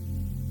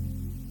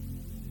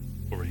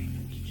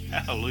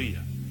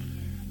Hallelujah.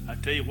 I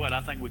tell you what, I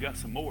think we got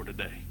some more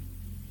today.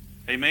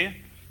 Amen.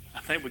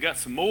 I think we got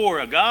some more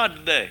of God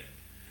today.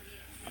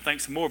 I think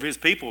some more of his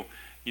people.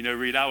 You know,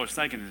 Reed, I was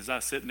thinking as I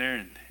was sitting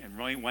there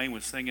and Wayne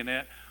was singing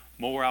that,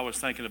 more I was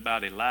thinking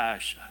about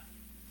Elisha,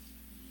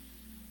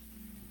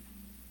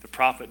 the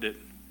prophet that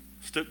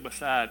stood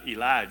beside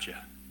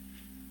Elijah,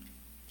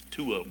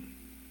 two of them.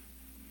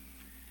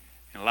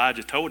 And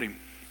Elijah told him,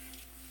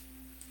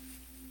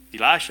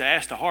 Elisha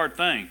asked a hard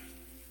thing.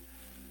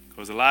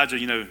 Because Elijah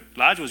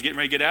was getting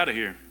ready to get out of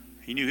here.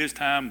 He knew his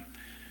time,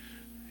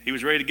 he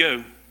was ready to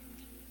go.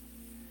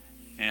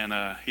 And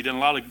he done a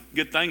lot of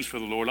good things for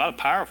the Lord, a lot of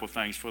powerful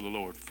things for the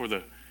Lord, for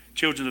the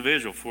children of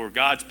Israel, for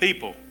God's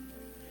people.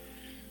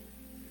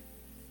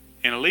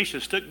 And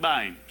Elisha stood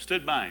by him.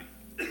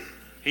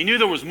 He knew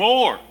there was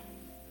more.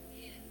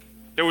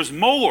 There was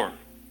more.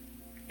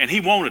 And he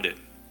wanted it.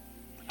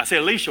 I say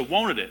Elisha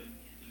wanted it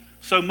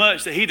so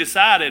much that he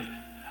decided,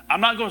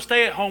 I'm not going to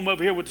stay at home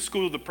over here with the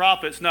school of the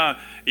prophets. No,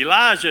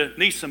 Elijah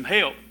needs some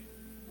help.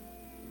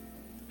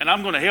 And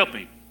I'm going to help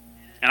him.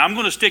 And I'm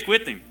going to stick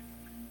with him.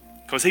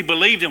 Because he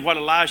believed in what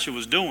Elisha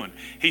was doing.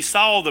 He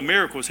saw the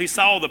miracles. He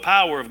saw the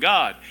power of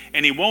God.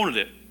 And he wanted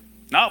it.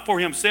 Not for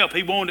himself.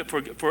 He wanted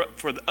it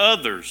for the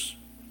others.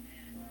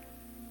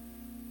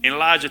 And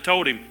Elijah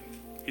told him,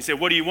 he said,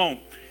 what do you want?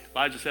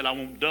 Elijah said, I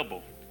want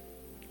double.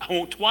 I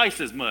want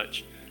twice as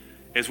much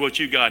as what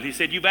you got. He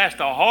said, you've asked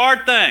a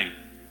hard thing.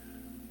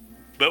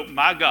 But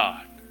my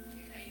God,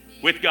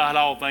 with God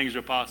all things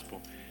are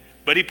possible.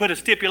 But he put a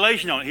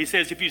stipulation on it. He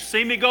says, if you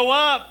see me go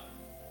up,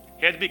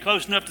 you have to be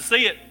close enough to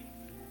see it.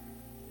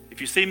 If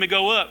you see me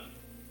go up,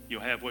 you'll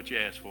have what you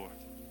asked for.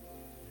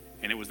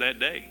 And it was that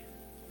day.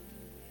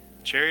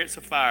 Chariots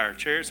of fire,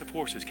 chariots of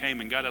horses came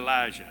and got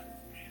Elijah.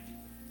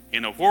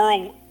 In a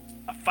whirl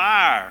of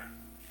fire,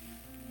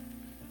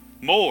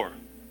 more.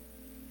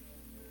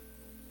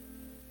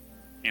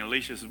 And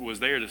Elisha was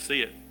there to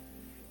see it.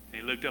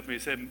 And he looked up and he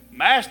said,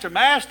 Master,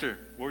 Master,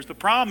 where's the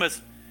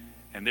promise?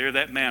 And there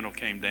that mantle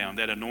came down,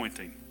 that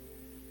anointing.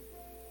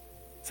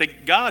 See,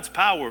 God's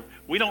power,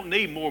 we don't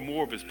need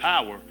more of his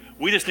power.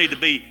 We just need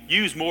to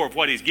use more of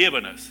what he's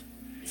given us.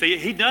 See,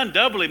 he done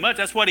doubly much.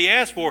 That's what he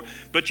asked for.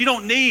 But you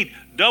don't need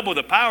double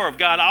the power of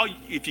God.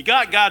 If you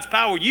got God's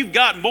power, you've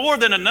got more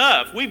than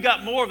enough. We've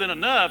got more than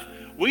enough.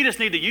 We just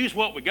need to use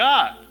what we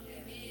got.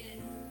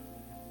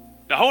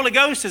 The Holy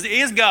Ghost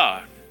is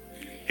God.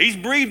 He's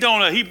breathed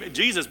on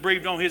Jesus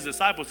breathed on his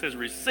disciples, says,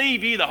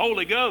 receive ye the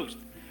Holy Ghost.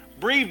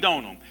 Breathed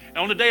on them. And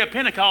on the day of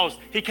Pentecost,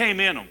 he came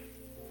in them.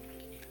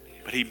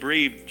 But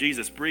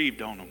Jesus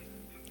breathed on them.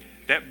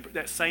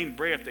 That same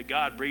breath that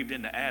God breathed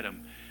into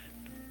Adam,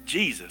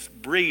 Jesus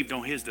breathed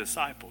on his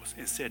disciples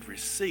and said,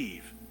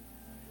 receive.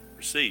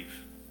 Receive.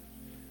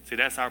 See,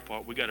 that's our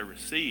part. We got to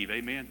receive.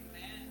 Amen.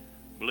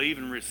 Believe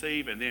and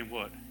receive, and then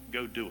what?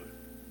 Go do it.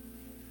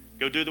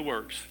 Go do the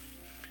works.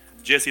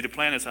 Jesse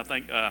Duplantis, I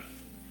think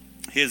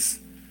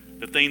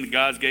the thing that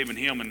God's given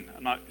him, and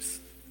I'm not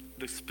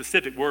the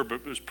specific word, but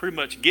it was pretty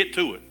much get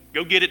to it.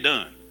 Go get it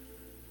done.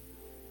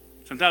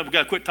 Sometimes we've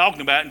got to quit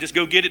talking about it and just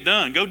go get it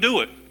done. Go do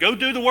it. Go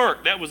do the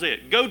work. That was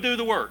it. Go do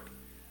the work.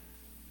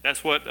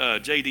 That's what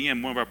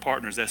JDM, one of our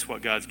partners, that's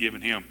what God's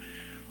given him.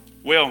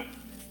 Well,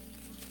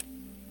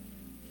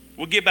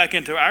 we'll get back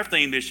into our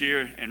theme this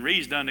year, and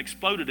Reed's done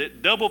exploded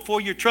it. Double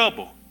for your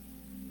trouble.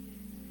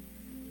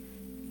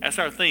 That's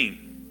our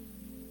theme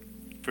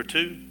for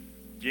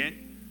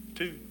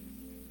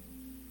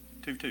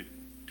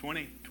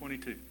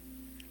 2022.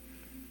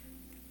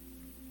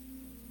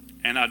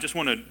 And I just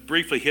want to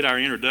briefly hit our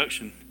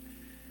introduction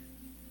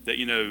that,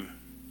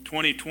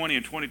 2020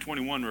 and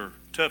 2021 were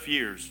tough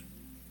years.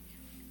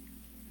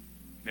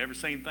 Never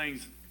seen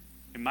things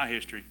in my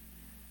history.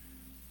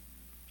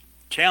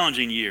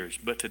 Challenging years.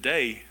 But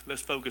today,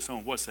 let's focus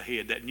on what's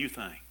ahead, that new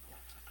thing.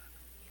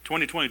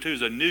 2022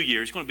 is a new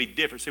year. It's going to be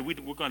different. See, we're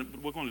going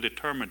to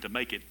determine to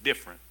make it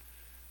different.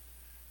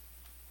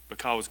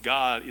 Because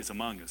God is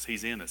among us.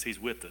 He's in us. He's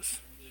with us.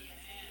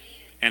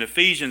 And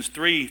Ephesians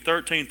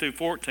 3:13 through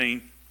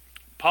 14,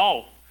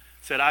 Paul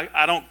said,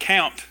 I don't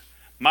count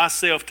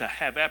myself to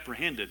have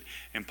apprehended.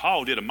 And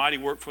Paul did a mighty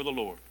work for the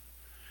Lord.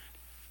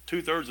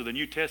 2/3 of the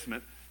New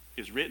Testament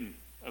is written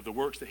of the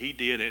works that he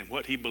did and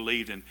what he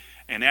believed in.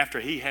 And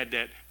after he had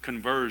that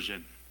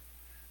conversion,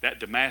 that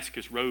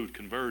Damascus Road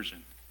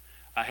conversion,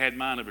 I had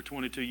mine over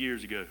 22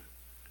 years ago.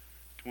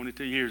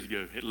 22 years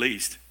ago, at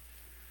least.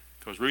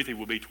 Because Ruthie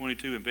will be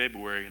 22 in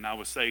February, and I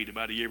was saved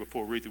about a year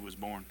before Ruthie was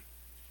born.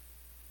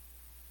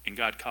 And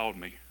God called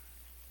me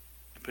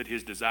and put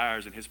his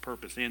desires and his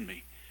purpose in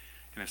me.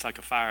 And it's like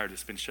a fire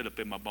that's been shut up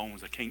in my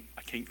bones. I can't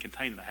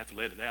contain it. I have to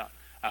let it out.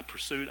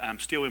 I'm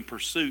still in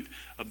pursuit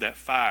of that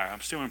fire. I'm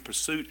still in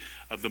pursuit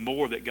of the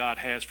more that God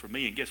has for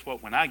me. And guess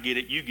what? When I get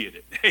it, you get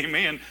it.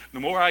 Amen.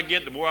 The more I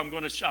get, the more I'm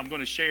going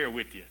to share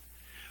with you.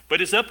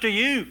 But it's up to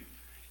you.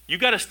 You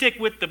got to stick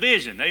with the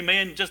vision.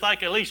 Amen. Just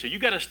like Elisha, you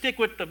got to stick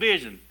with the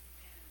vision.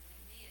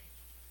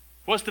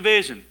 What's the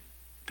vision?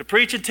 To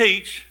preach and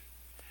teach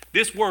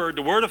this word,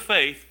 the word of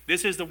faith.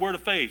 This is the word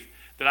of faith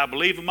that I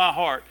believe in my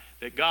heart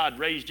that God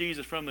raised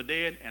Jesus from the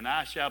dead, and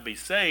I shall be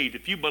saved.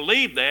 If you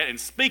believe that and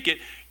speak it,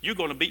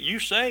 you're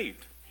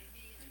saved.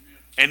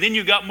 And then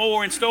you got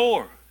more in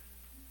store.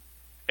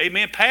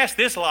 Amen. Past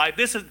this life,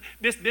 this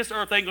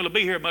earth ain't going to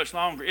be here much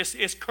longer.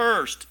 It's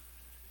cursed.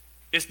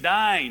 It's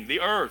dying,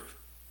 the earth.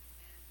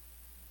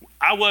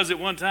 I was at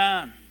one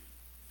time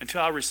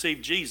until I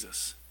received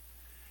Jesus.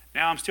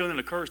 Now I'm still in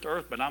the cursed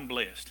earth, but I'm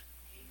blessed.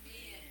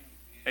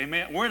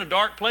 Amen. We're in a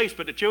dark place,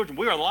 but the children,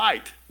 we are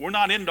light. We're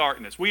not in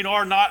darkness. We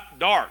are not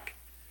dark.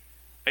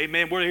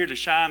 Amen. We're here to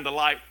shine the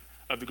light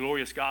of the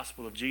glorious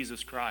gospel of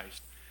Jesus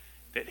Christ.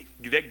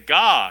 That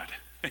God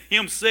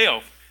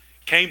himself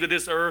came to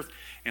this earth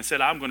and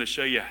said, I'm going to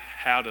show you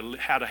how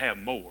to have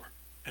more.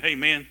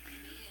 Amen.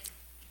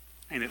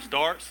 And it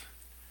starts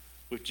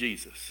with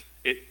Jesus.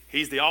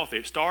 He's the author.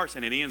 It starts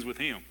and it ends with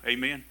him.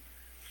 Amen.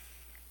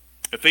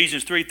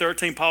 Ephesians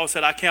 3:13, Paul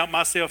said, I count not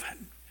myself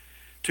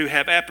to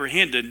have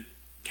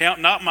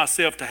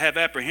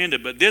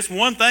apprehended, but this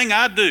one thing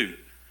I do,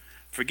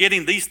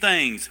 forgetting these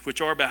things which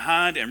are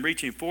behind and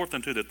reaching forth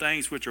unto the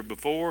things which are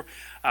before,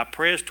 I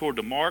press toward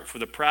the mark for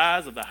the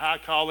prize of the high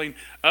calling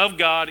of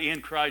God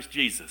in Christ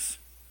Jesus.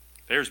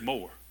 There's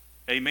more.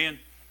 Amen.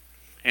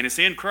 And it's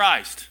in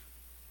Christ.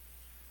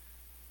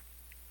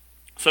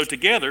 So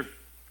together,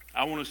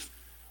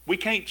 we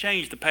can't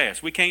change the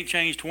past. We can't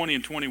change 20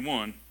 and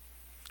 21,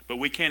 but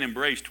we can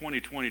embrace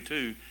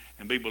 2022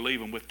 and be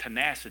believing with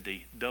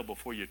tenacity, double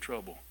for your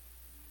trouble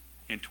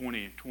in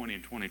 2020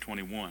 and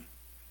 2021.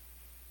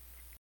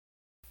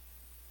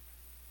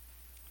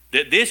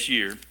 That this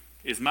year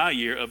is my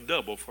year of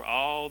double for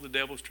all the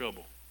devil's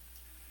trouble.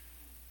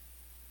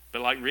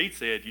 But like Reed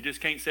said, you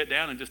just can't sit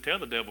down and just tell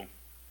the devil.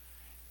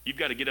 You've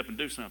got to get up and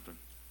do something.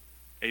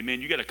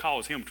 Amen. You got to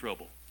cause him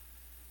trouble.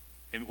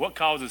 And what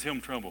causes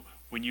him trouble?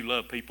 When you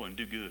love people and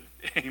do good.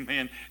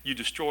 Amen. You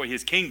destroy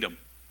his kingdom.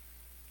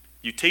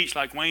 You teach,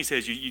 like Wayne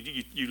says,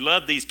 you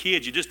love these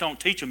kids. You just don't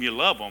teach them, you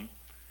love them.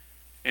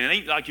 And it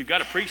ain't like you've got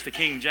to preach the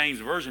King James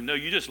Version. No,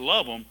 you just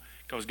love them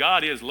because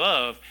God is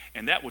love,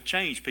 and that will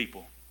change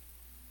people.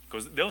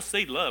 Because they'll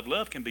see love.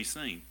 Love can be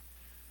seen.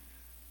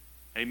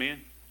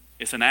 Amen.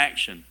 It's an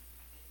action.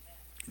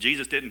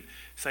 Jesus didn't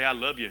say, I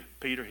love you,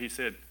 Peter. He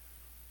said,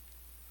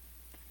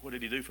 what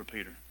did he do for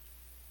Peter?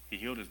 He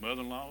healed his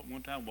mother-in-law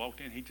one time, walked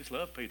in. He just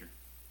loved Peter.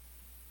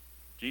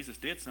 Jesus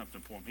did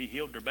something for him. He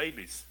healed their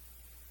babies.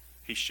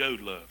 He showed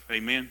love.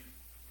 Amen.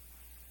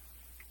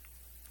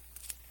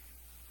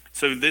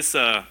 So this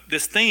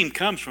theme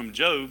comes from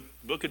Job,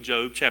 book of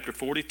Job, chapter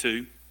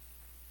 42,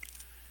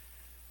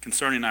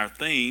 concerning our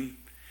theme.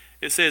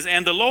 It says,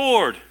 and the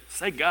Lord,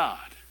 say God.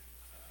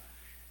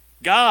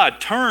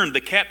 God turned the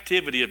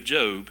captivity of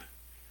Job.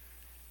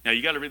 Now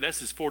you got to read,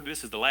 this is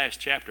the last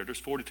chapter. There's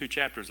 42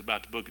 chapters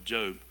about the book of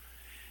Job.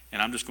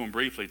 And I'm just going to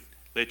briefly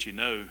let you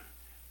know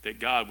that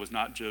God was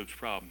not Job's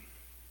problem.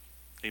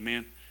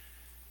 Amen.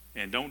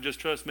 And don't just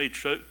trust me.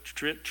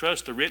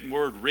 Trust the written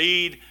word.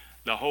 Read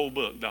the whole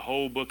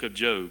book of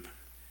Job.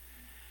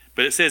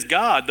 But it says,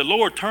 God, the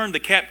Lord turned the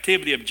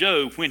captivity of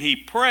Job when he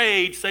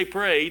prayed, say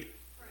prayed,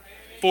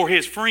 for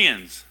his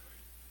friends.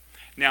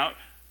 Now,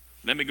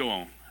 let me go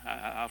on.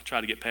 I'll try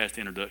to get past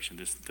the introduction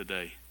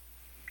today.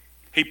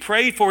 He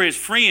prayed for his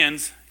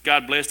friends.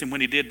 God blessed him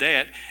when he did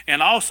that.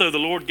 And also the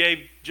Lord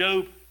gave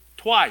Job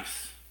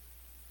twice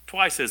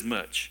as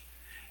much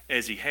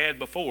as he had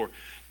before.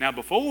 Now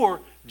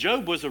before,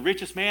 Job was the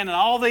richest man in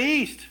all the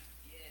East.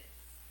 Yes.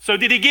 So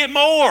did he get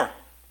more?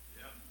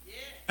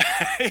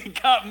 Yeah. He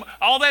got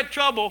all that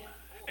trouble,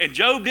 and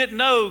Job didn't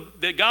know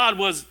that God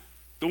was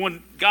the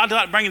one. God's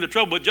not bringing the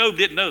trouble, but Job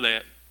didn't know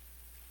that.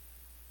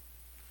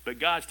 But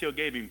God still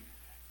gave him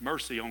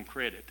mercy on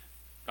credit.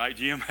 Right,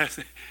 Jim?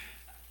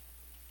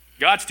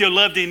 God still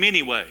loved him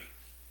anyway,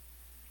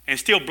 and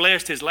still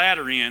blessed his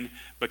latter end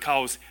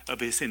because of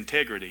his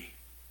integrity.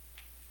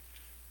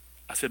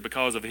 I said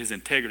because of his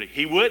integrity.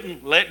 He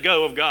wouldn't let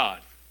go of God,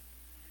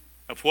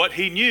 of what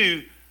he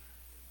knew.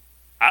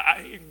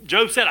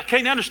 Job said, I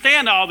can't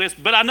understand all this,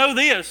 but I know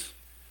this.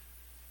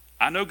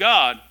 I know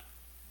God,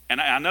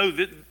 and I know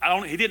that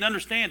he didn't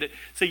understand it.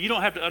 See, you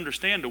don't have to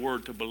understand the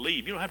word to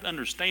believe. You don't have to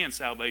understand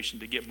salvation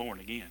to get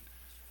born again.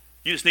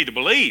 You just need to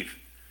believe.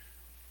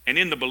 And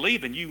in the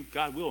believing,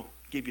 God will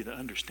give you the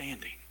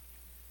understanding.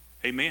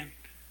 Amen.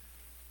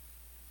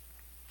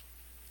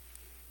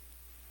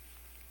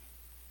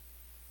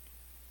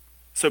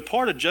 So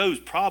part of Job's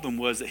problem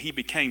was that he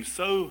became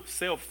so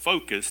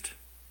self-focused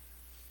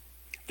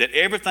that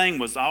everything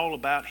was all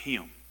about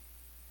him.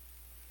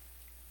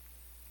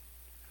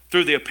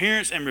 Through the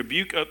appearance and the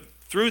rebuke of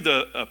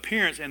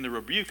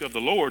the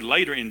Lord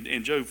later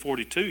in Job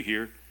 42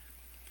 here,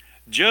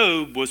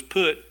 Job was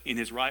put in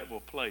his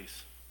rightful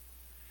place.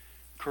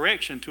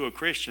 Correction to a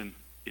Christian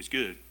is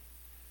good.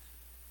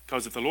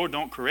 Because if the Lord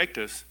don't correct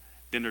us,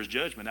 then there's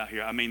judgment out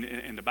here. I mean,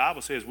 and the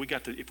Bible says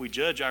if we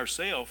judge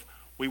ourselves,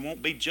 we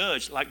won't be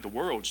judged like the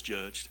world's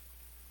judged.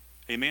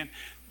 Amen.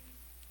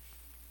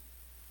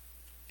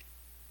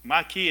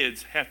 My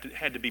kids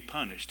had to be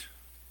punished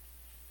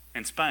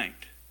and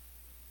spanked.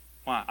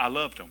 Why? I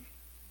loved them.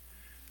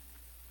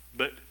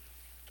 But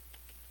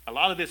A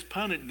lot of this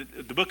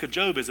the book of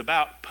Job is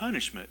about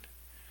punishment.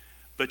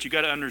 But you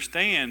got to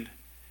understand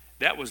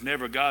that was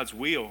never God's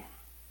will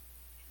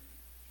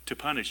to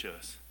punish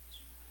us.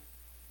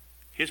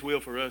 His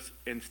will for us,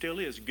 and still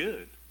is,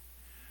 good.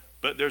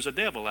 But there's a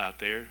devil out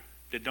there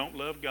that don't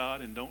love God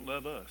and don't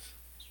love us.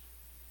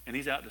 And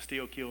he's out to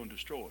steal, kill, and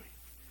destroy.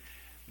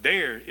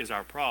 There is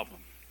our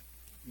problem.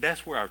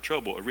 That's where our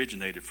trouble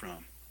originated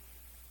from.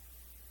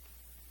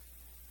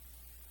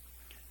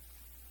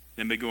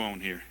 Let me go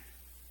on here.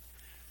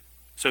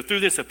 So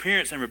through this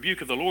appearance and rebuke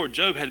of the Lord,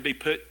 Job had to be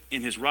put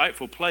in his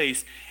rightful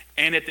place.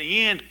 And at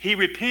the end, he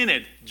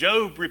repented.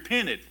 Job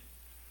repented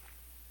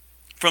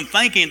from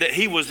thinking that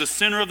he was the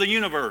center of the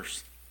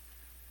universe.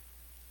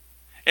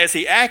 As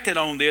he acted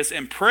on this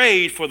and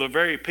prayed for the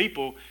very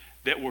people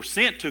that were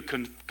sent to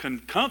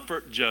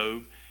comfort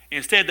Job,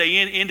 instead they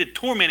ended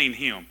tormenting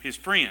him, his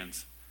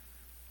friends.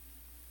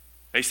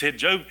 They said,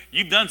 Job,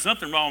 you've done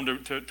something wrong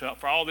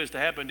for all this to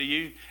happen to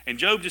you. And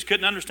Job just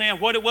couldn't understand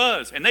what it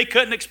was. And they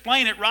couldn't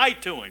explain it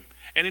right to him.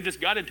 And it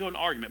just got into an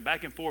argument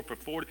back and forth for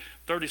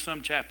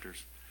 30-some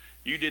chapters.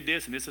 You did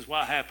this, and this is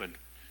why it happened.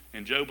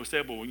 And Job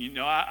said, well, you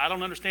know, I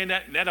don't understand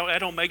that. That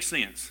don't make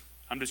sense.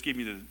 I'm just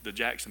giving you the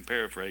Jackson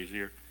paraphrase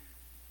here.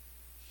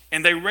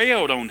 And they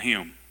railed on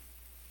him.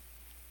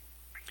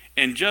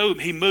 And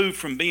Job, he moved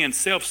from being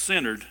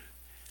self-centered.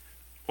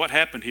 What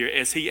happened here,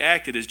 as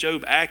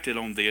Job acted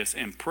on this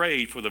and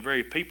prayed for the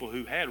very people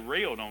who had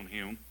railed on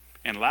him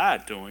and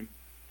lied to him,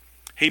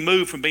 he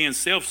moved from being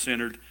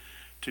self-centered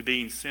to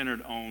being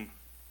centered on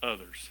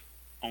others,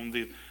 on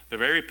the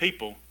very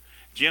people.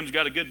 Jim's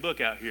got a good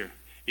book out here.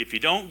 If you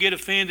don't get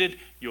offended,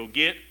 you'll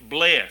get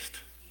blessed.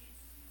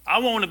 I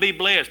want to be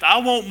blessed. I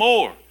want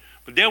more.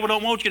 The devil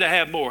don't want you to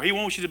have more. He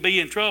wants you to be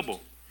in trouble.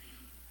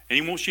 And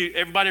he wants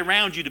everybody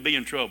around you to be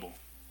in trouble.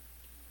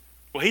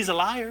 Well, he's a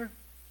liar.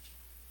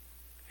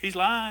 He's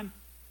lying.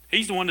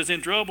 He's the one that's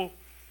in trouble.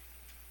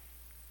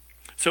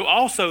 So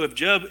also,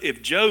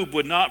 if Job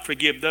would not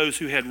forgive those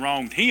who had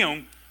wronged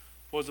him,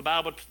 what does the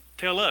Bible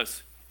tell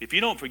us? If you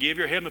don't forgive,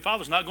 your Heavenly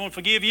Father's not going to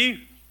forgive you.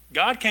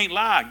 God can't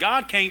lie.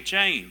 God can't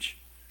change.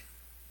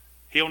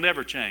 He'll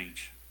never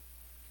change.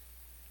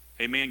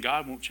 Amen.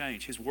 God won't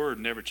change. His word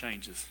never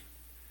changes.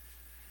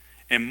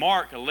 In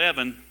Mark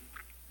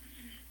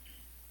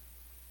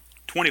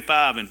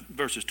 11:25 and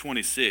verses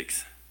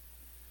 26,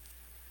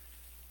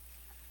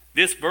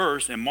 this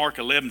verse in Mark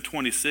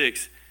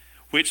 11:26,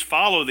 which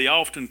follow the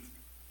often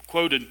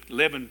quoted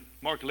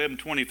Mark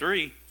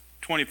 11:23,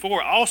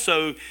 24,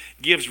 also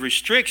gives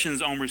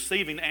restrictions on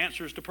receiving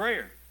answers to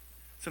prayer.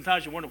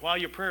 Sometimes you wonder why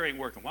your prayer ain't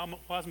working.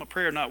 Why is my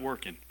prayer not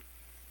working?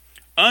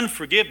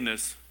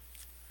 Unforgiveness.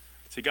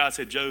 See, God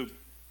said Job,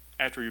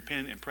 after he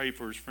repented and prayed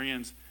for his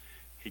friends,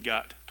 he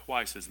got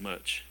twice as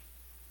much.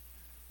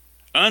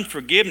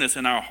 Unforgiveness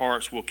in our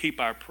hearts will keep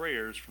our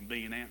prayers from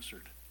being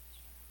answered.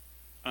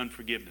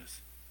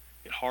 Unforgiveness.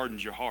 It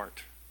hardens your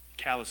heart,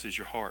 calluses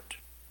your heart.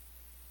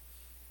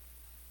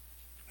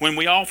 When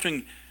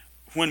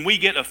we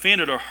get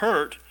offended or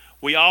hurt,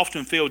 we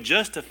often feel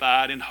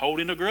justified in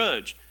holding a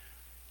grudge.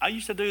 I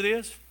used to do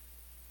this.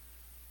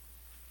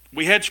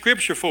 We had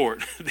scripture for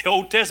it. The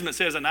Old Testament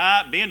says, and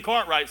Ben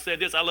Cartwright said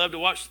this, I love to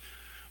watch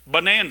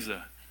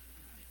Bonanza.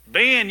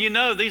 Ben, you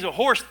know, these are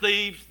horse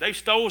thieves. They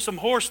stole some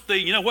horse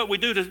thieves. You know what we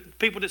do to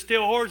people that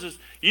steal horses?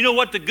 You know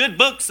what the good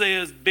book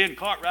says, Ben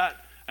Cartwright?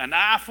 An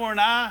eye for an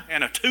eye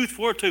and a tooth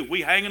for a tooth.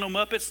 We hanging them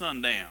up at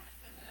sundown.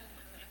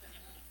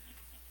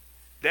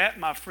 That,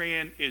 my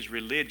friend, is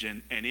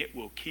religion, and it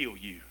will kill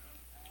you.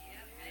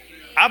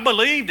 I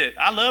believed it.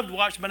 I loved to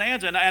watch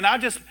Bonanza, and I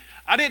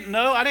didn't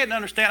know. I didn't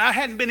understand. I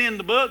hadn't been in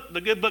the book, the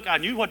good book. I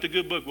knew what the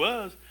good book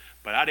was,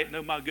 but I didn't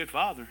know my good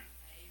Father.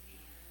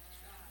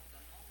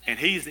 And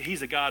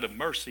he's a God of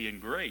mercy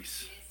and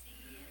grace.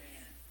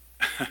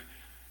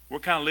 We're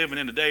kind of living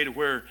in a day to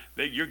where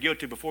you're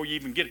guilty before you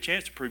even get a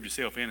chance to prove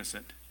yourself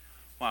innocent.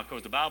 Why?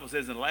 Because the Bible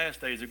says in the last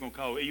days they're going to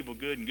call evil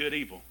good and good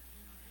evil.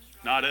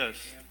 Not us.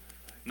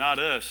 Not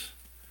us.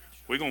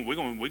 We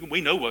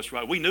know what's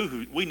right. We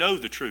know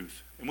the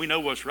truth, and we know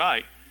what's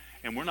right,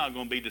 and we're not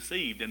going to be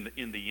deceived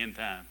in the end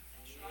time.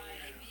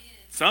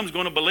 Some's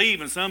going to believe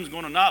and some's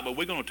going to not, but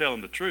we're going to tell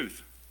them the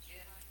truth.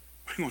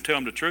 We're going to tell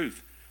them the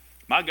truth.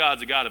 My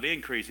God's a God of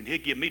increase, and He'll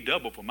give me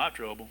double for my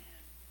trouble.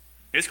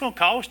 It's going to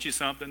cost you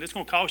something. It's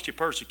going to cost you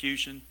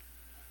persecution.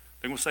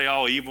 They're going to say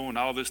all evil and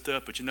all this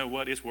stuff, but you know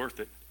what? It's worth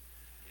it.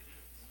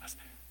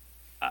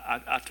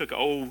 I took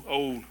an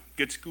old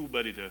good school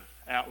buddy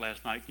out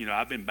last night. You know,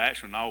 I've been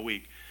bacheloring all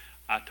week.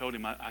 I told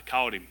him, I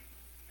called him.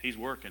 He's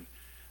working.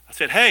 I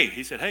said, hey.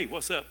 He said, hey,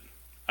 what's up?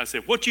 I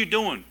said, what you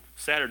doing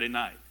Saturday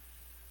night?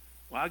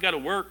 Well, I got to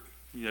work,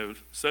 you know,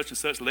 such and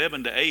such,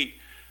 11 to 8.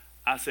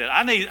 I said,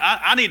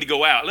 I need to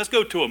go out. Let's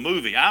go to a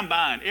movie. I'm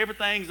buying.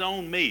 Everything's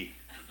on me.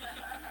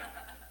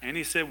 And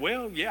he said,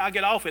 well, yeah, I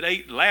get off at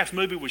 8. The last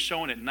movie was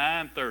showing at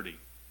 9:30.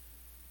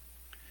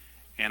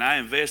 And I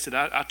invested.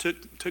 I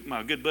took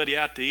my good buddy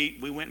out to eat.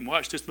 We went and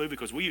watched this movie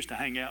because we used to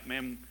hang out,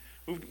 man.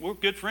 We're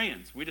good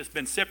friends. We've just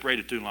been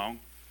separated too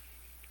long.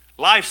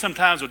 Life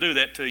sometimes will do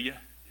that to you.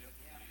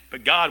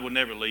 But God will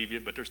never leave you.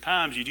 But there's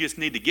times you just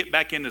need to get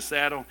back in the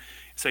saddle and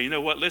say, you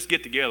know what, let's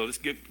get together.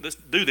 Let's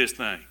do this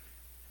thing.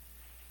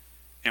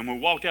 And when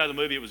we walked out of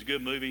the movie, it was a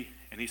good movie.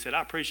 And he said,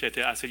 I appreciate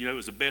that. I said, it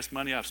was the best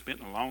money I've spent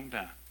in a long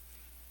time.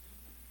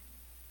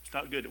 It's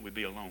not good that we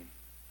be alone.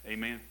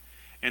 Amen.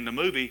 And the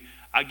movie,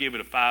 I give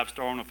it a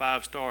 5-star on a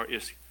 5-star.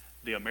 It's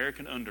The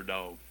American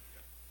Underdog.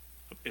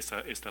 It's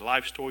the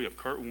life story of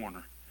Kurt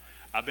Warner.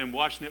 I've been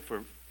watching it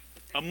for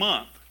a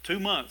month, 2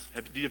 months.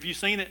 Have you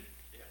seen it?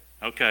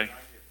 Yeah. Okay.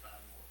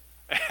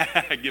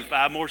 I give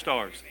 5 more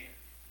stars.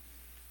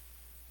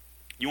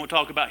 You want to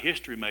talk about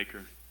history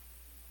maker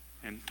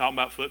and talk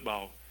about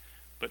football,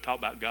 but talk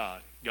about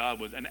God. God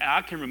was, and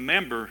I can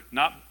remember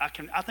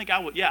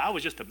I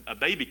was just a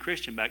baby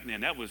Christian back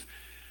then. That was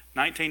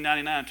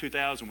 1999,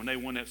 2000 when they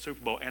won that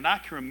Super Bowl. And I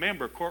can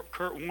remember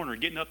Kurt Warner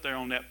getting up there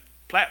on that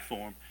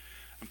platform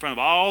in front of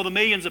all the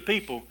millions of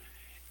people,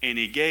 and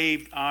he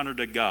gave honor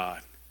to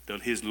God,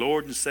 his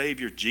Lord and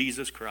Savior,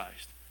 Jesus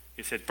Christ.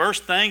 He said,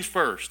 first things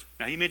first.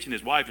 Now, he mentioned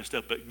his wife and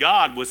stuff, but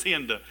God was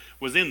in the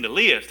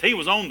list. He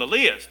was on the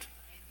list.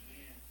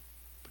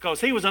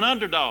 Because he was an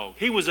underdog.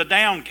 He was a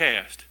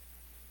downcast.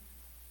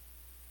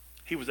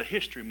 He was a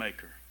history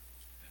maker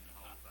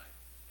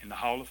in the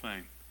Hall of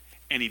Fame.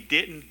 And he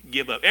didn't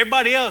give up.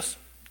 Everybody else,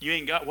 you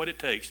ain't got what it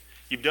takes.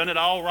 You've done it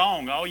all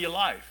wrong all your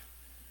life.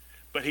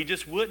 But he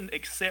just wouldn't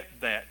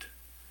accept that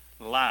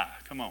lie.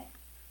 Come on.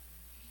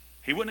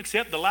 He wouldn't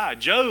accept the lie.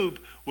 Job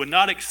would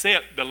not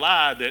accept the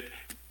lie that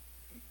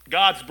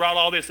God's brought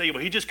all this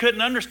evil. He just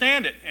couldn't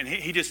understand it. And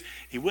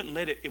he wouldn't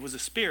let it. It was the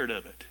spirit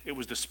of it. It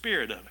was the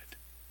spirit of it.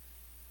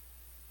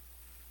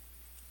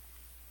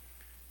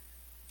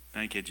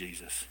 Thank you,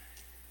 Jesus.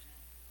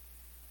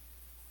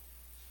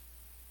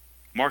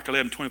 Mark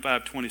 11,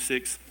 25,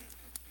 26.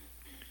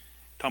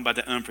 Talking about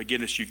the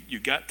unforgiveness. You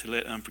got to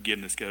let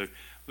unforgiveness go.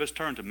 Let's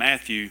turn to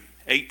Matthew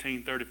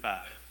 18,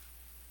 35.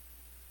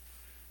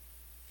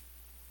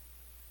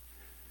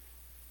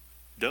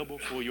 Double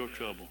for your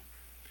trouble.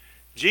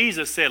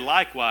 Jesus said,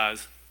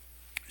 likewise,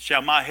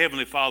 shall my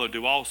heavenly Father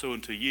do also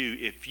unto you,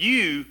 if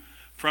you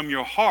from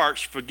your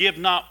hearts forgive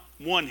not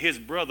one his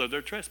brother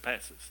their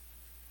trespasses.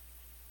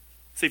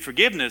 See,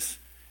 forgiveness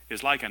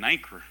is like an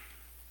anchor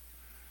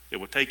that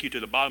will take you to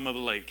the bottom of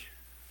the lake.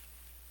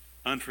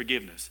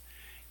 Unforgiveness.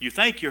 You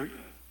think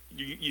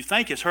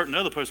it's hurting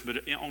another person,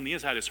 but on the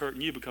inside it's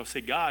hurting you because,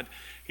 see, God,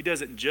 he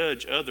doesn't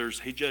judge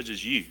others. He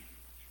judges you.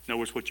 In other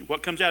words,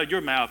 what comes out of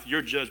your mouth,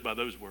 you're judged by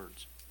those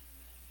words.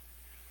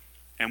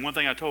 And one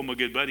thing I told my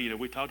good buddy,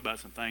 we talked about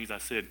some things. I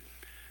said,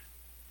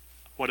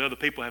 what other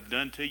people have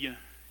done to you,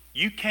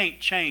 you can't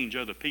change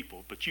other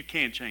people, but you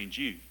can change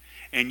you.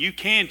 And you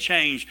can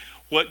change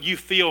what you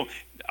feel,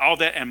 all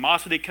that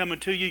animosity coming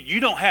to you. You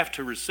don't have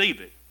to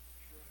receive it.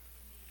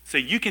 See,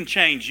 you can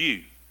change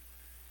you.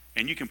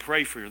 And you can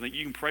pray for them.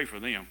 You can pray for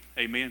them.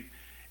 Amen.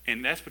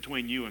 And that's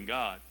between you and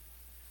God.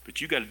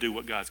 But you got to do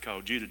what God's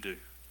called you to do.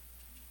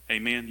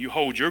 Amen. You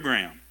hold your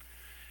ground.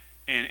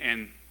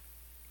 And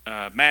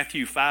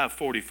Matthew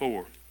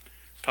 5:44,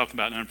 talking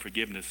about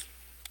unforgiveness.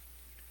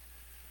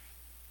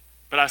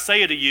 But I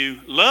say to you,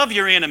 love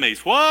your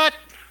enemies. What?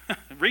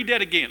 Read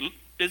that again.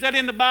 Is that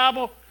in the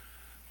Bible?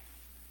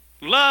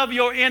 Love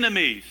your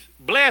enemies.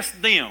 Bless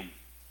them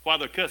while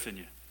they're cussing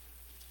you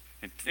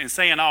and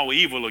saying all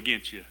evil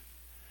against you.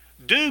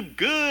 Do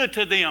good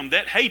to them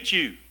that hate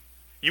you.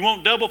 You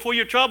want double for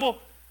your trouble?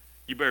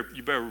 You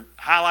better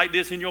highlight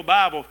this in your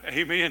Bible.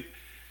 Amen.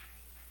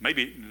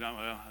 Maybe,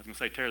 I was going to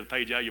say tear the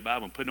page out of your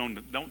Bible and put it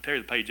on. Don't tear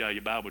the page out of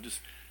your Bible. Just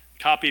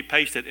copy,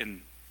 paste it,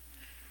 and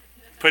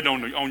put it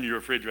on your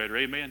refrigerator.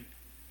 Amen.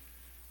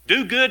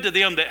 Do good to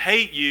them that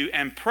hate you,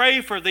 and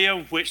pray for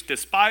them which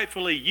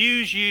despitefully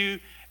use you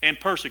and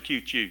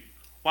persecute you.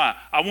 Why?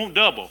 I want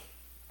double.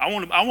 I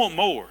want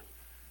more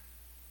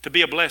to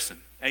be a blessing.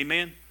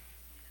 Amen.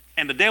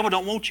 And the devil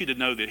don't want you to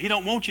know that. He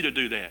don't want you to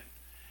do that.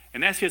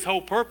 And that's his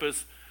whole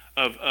purpose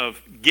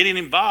of getting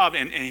involved.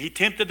 And he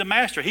tempted the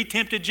master. He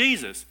tempted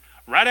Jesus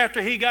right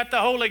after he got the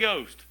Holy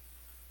Ghost.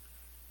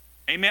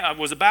 Amen. I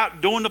was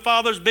about doing the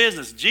Father's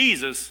business.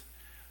 Jesus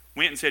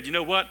went and said, you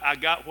know what?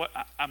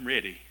 I'm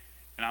ready.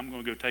 And I'm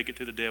going to go take it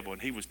to the devil.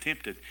 And he was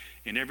tempted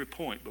in every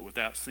point, but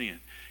without sin.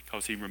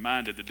 Because he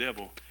reminded the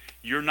devil,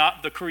 you're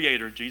not the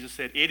creator. Jesus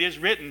said, it is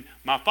written,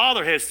 my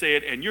Father has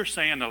said, and you're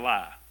saying a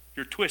lie.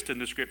 You're twisting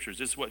the scriptures.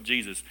 This is what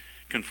Jesus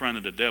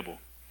confronted the devil.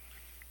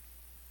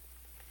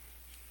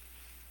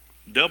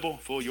 Double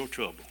for your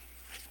trouble.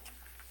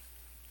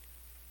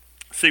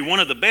 See, one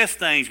of the best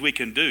things we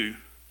can do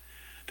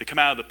to come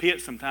out of the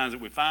pit sometimes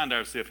that we find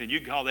ourselves in, you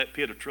can call that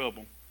pit of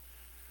trouble,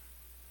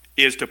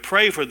 is to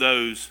pray for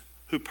those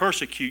who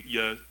persecute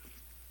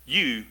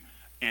you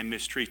and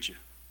mistreat you.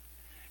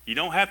 You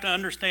don't have to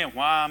understand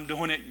why I'm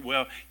doing it.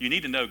 Well, you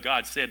need to know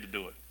God said to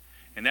do it,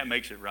 and that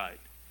makes it right.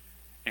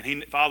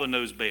 And Father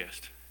knows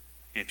best.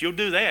 And if you'll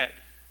do that,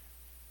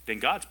 then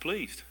God's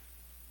pleased.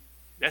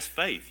 That's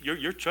faith.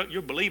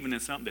 You're believing in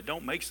something that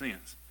don't make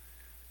sense.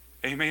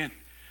 Amen.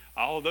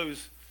 All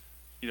those,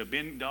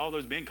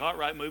 Ben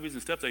Cartwright movies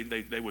and stuff,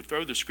 they would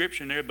throw the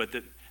scripture in there, but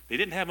they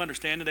didn't have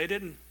understanding.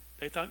 They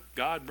They thought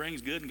God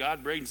brings good and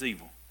God brings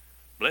evil.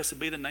 Blessed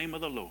be the name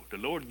of the Lord. The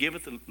Lord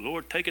giveth, the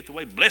Lord taketh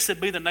away.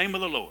 Blessed be the name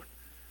of the Lord.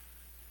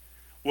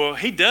 Well,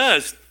 he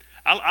does.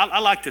 I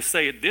like to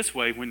say it this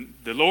way. When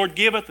the Lord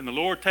giveth and the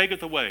Lord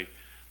taketh away.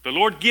 The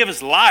Lord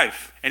giveth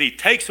life and he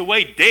takes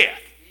away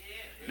death.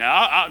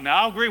 Now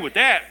I'll agree with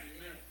that.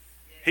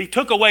 He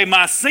took away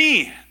my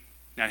sin.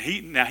 Now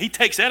he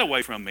takes that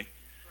away from me.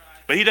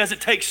 But he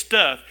doesn't take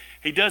stuff.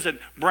 He doesn't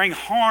bring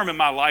harm in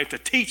my life to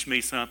teach me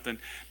something.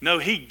 No,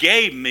 he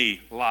gave me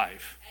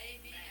life.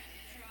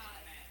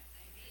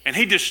 And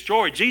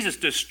Jesus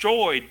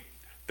destroyed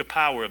the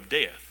power of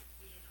death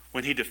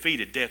when he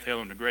defeated death,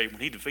 hell, and the grave,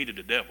 when he defeated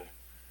the devil.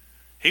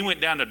 He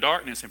went down to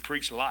darkness and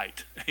preached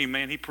light.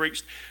 Amen.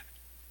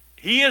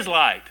 He is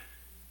light.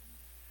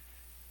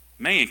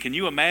 Man, can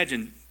you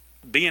imagine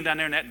being down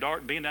there in that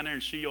dark, being down there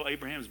in Sheol,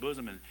 Abraham's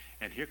bosom,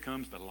 and here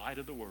comes the light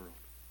of the world.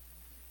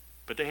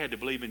 But they had to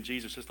believe in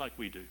Jesus just like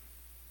we do.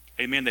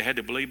 Amen. They had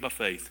to believe by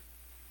faith.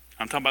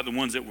 I'm talking about the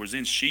ones that was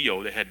in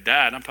Sheol that had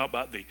died. I'm talking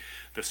about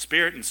the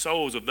spirit and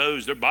souls of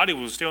those. Their body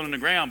was still in the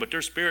ground, but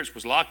their spirits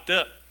was locked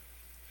up.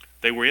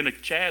 They were in a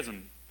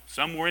chasm.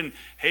 Some were in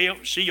hell,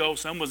 Sheol.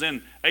 Some was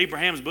in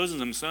Abraham's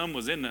bosom, and some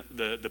was in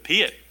the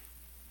pit.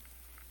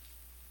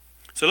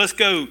 So let's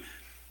go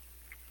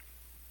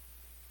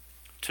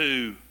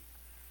to,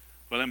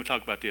 well, let me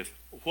talk about this.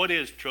 What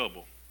is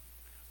trouble?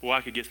 Boy,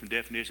 I could get some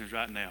definitions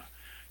right now.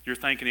 You're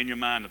thinking in your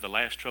mind of the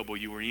last trouble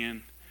you were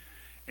in,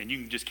 and you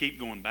can just keep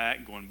going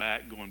back, going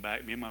back, going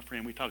back. Me and my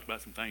friend, we talked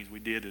about some things we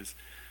did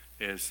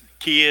as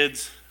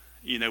kids.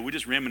 You know, we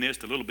just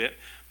reminisced a little bit.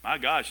 My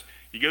gosh,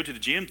 you go to the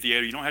gym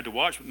theater, you don't have to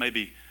watch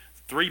maybe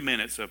 3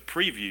 minutes of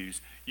previews.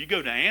 You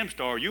go to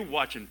Amstar, you're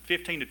watching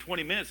 15 to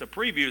 20 minutes of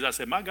previews. I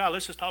said, my God,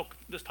 let's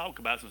talk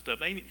about some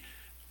stuff.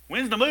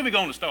 When's the movie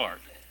going to start?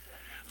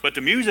 But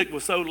the music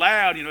was so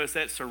loud, you know, it's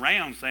that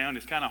surround sound.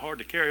 It's kind of hard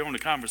to carry on the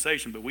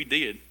conversation, but we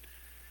did.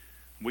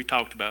 We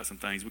talked about some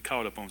things. We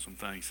caught up on some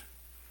things.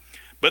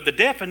 But the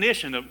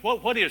definition of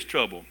what is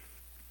trouble?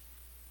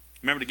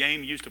 Remember the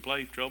game you used to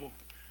play, Trouble?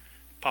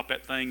 Pop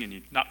that thing and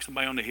you knock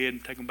somebody on the head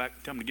and take them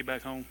back, tell them to get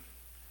back home.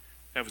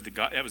 That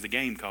was the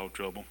game called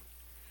Trouble.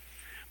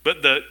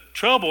 But the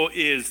trouble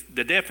is,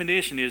 the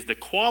definition is the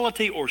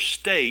quality or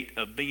state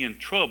of being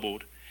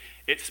troubled,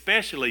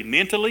 especially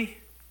mentally,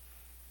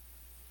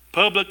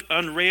 public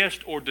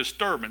unrest or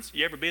disturbance.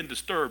 You ever been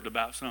disturbed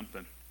about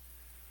something?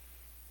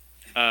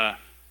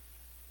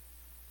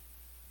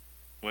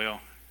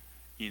 Well,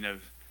 you know,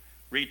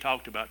 Reed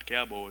talked about the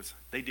Cowboys.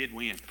 They did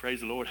win. Praise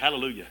the Lord.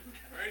 Hallelujah.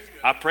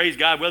 I praise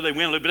God whether they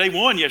win, but they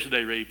won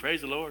yesterday, Reed.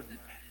 Praise the Lord.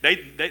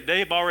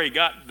 They've already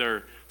got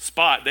their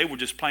spot. They were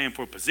just playing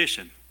for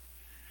position.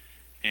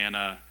 And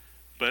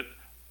but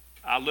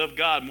I love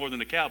God more than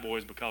the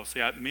Cowboys because,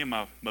 see, me and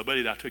my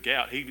buddy that I took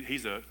out, he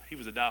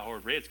was a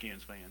diehard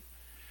Redskins fan.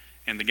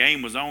 And the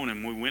game was on,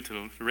 and we went to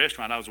the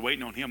restaurant. I was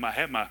waiting on him. I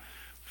had my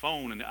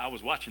phone, and I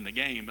was watching the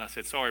game. And I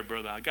said, sorry,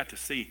 brother, I got to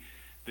see.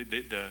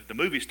 The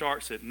movie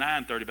starts at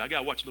 9:30, but I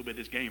got to watch a little bit of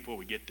this game before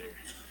we get there.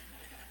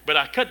 But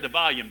I cut the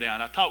volume down.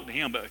 I talked to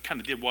him, but I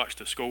kind of did watch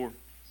the score.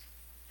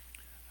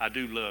 I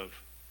do love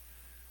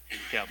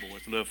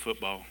Cowboys, love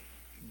football,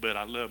 but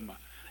I love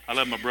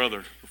my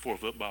brother before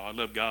football. I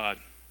love God,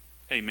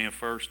 amen,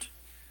 first.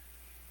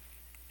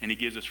 And he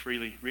gives us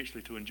freely,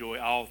 richly to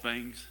enjoy all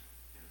things.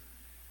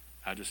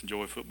 I just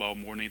enjoy football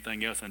more than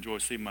anything else. I enjoy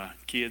seeing my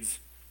kids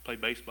play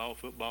baseball,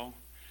 football.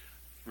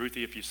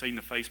 Ruthie, if you've seen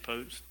the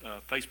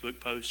Facebook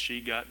post,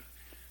 she had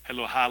a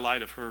little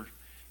highlight of her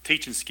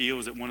teaching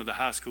skills at one of the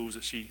high schools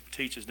that she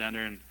teaches down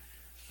there in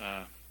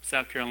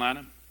South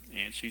Carolina.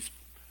 And she's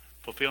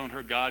fulfilling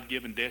her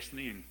God-given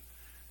destiny. And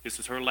this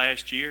is her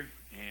last year.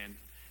 And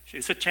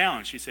it's a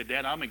challenge. She said,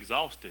 Dad, I'm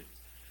exhausted.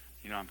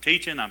 You know, I'm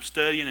teaching, I'm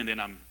studying, and then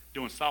I'm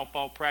doing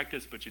softball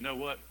practice. But you know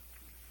what?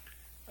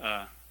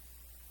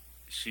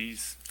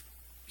 She's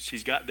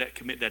got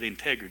that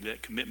integrity,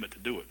 that commitment to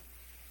do it.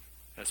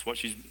 That's what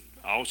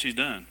all she's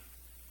done,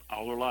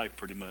 all her life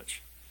pretty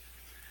much.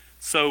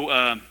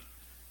 So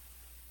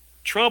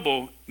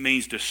trouble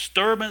means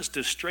disturbance,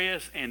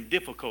 distress, and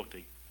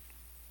difficulty.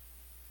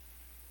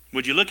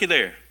 Would you look at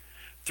there?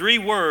 3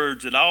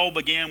 words that all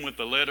begin with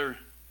the letter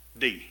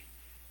D.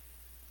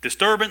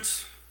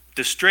 Disturbance,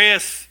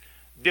 distress,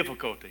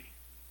 difficulty.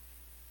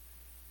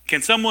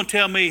 Can someone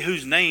tell me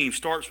whose name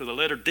starts with the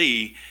letter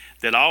D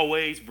that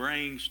always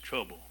brings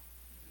trouble?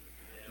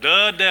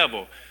 The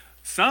devil.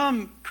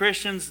 Some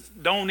Christians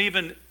don't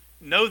even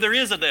know there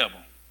is a devil.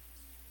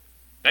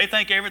 They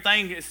think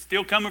everything is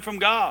still coming from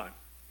God.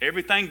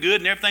 Everything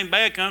good and everything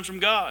bad comes from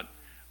God.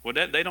 Well,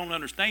 that they don't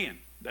understand.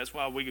 That's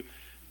why we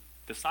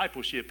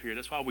discipleship here.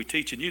 That's why we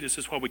teaching you. This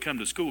is why we come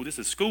to school. This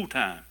is school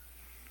time.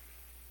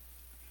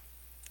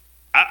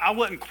 I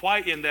wasn't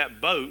quite in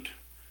that boat,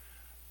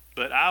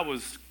 but I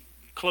was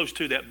close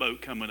to that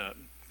boat coming up,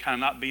 kind of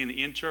not being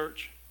in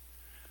church.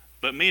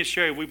 But me and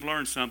Sherry, we've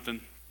learned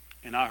something.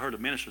 And I heard a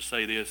minister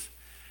say this,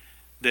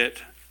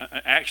 that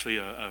actually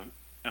a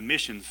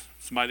missions,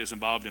 somebody that's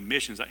involved in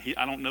missions,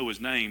 I don't know his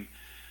name,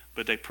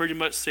 but they pretty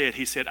much said,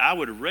 he said, I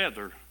would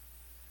rather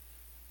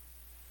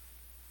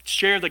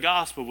share the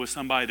gospel with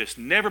somebody that's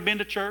never been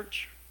to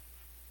church,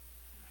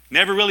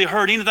 never really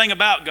heard anything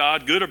about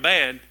God, good or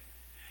bad.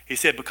 He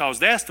said, because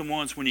that's the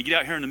ones when you get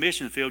out here in the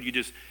mission field, you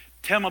just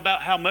tell them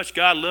about how much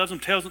God loves them,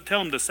 tell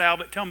them to salve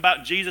it, tell them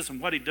about Jesus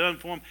and what he done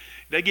for them.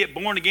 They get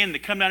born again, and they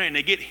come down here and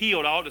they get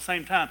healed all at the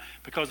same time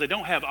because they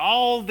don't have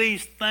all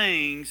these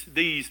things,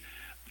 these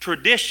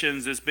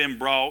traditions that's been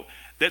brought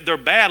that they're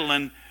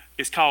battling.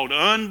 It's called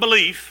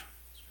unbelief.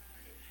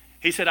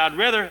 He said,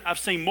 I've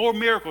seen more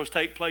miracles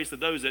take place to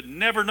those that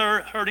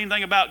never heard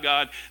anything about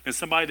God than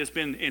somebody that's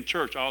been in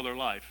church all their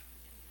life.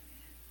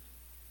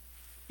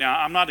 Now,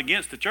 I'm not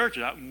against the church.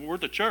 We're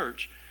the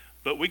church.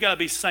 But we got to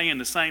be saying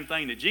the same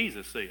thing that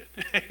Jesus said.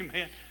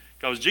 Amen.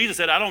 Because Jesus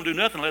said, I don't do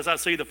nothing unless I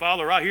see the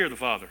Father or I hear the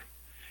Father.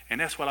 And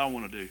that's what I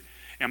want to do.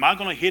 Am I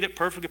going to hit it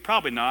perfectly?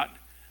 Probably not.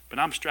 But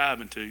I'm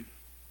striving to.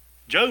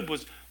 Job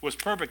was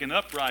perfect and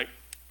upright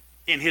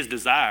in his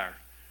desire.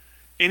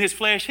 In his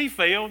flesh, he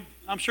failed.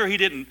 I'm sure he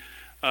didn't.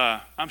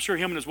 I'm sure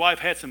him and his wife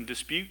had some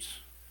disputes.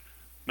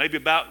 Maybe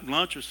about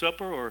lunch or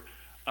supper. Or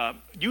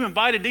you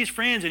invited these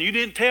friends and you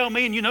didn't tell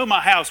me, and you know my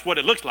house, what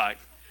it looks like.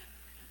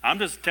 I'm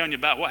just telling you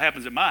about what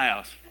happens at my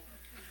house.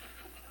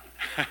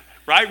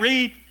 Right,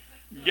 Reed?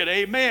 You get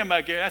amen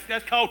back there.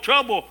 That's called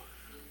trouble.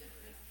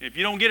 If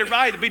you don't get it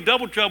right, it'll be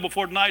double trouble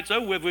before the night's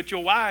over with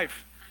your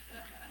wife.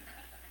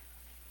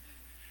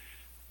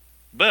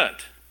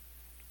 But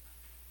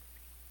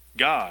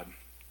God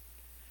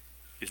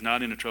is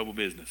not in the trouble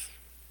business.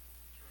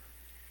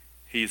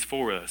 He is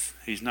for us.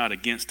 He's not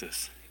against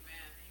us.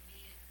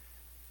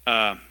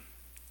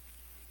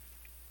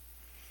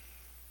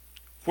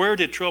 Where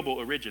did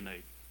trouble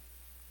originate?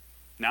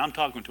 Now, I'm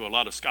talking to a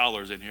lot of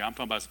scholars in here. I'm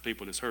talking about some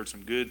people that's heard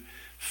some good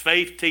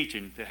faith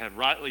teaching that have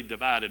rightly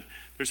divided.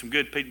 There's some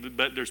good people,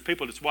 but there's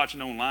people that's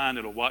watching online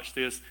that'll watch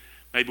this,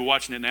 maybe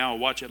watching it now or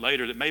watch it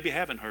later, that maybe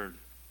haven't heard.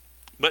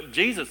 But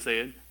Jesus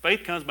said,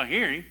 faith comes by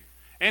hearing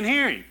and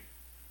hearing.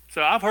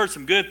 So I've heard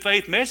some good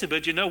faith messages,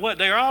 but you know what?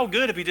 They're all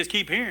good if you just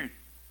keep hearing.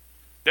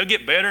 They'll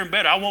get better and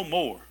better. I want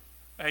more.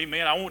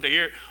 Amen. I want to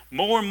hear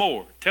more and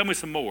more. Tell me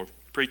some more,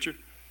 preacher.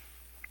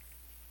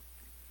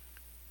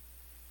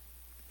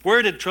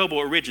 Where did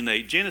trouble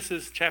originate?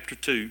 Genesis chapter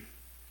 2,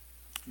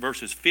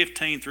 verses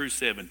 15 through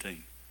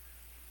 17.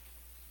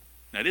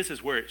 Now this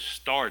is where it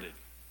started.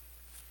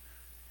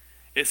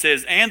 It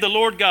says, and the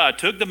Lord God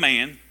took the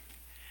man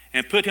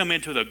and put him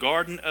into the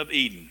Garden of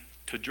Eden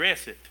to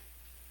dress it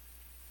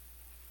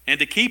and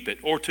to keep it,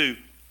 or to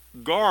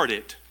guard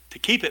it. To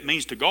keep it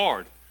means to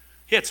guard.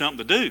 He had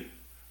something to do.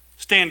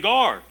 Stand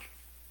guard.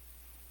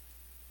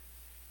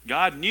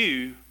 God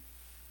knew.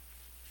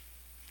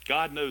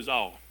 God knows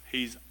all.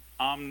 He's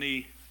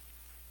omni.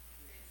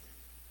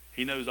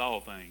 He knows all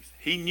things.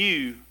 He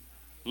knew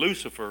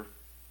Lucifer.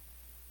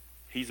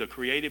 He's a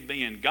created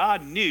being.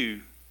 God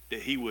knew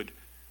that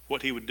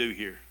what he would do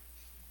here.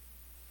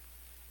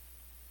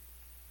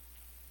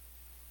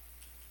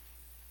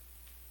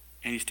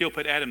 And he still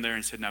put Adam there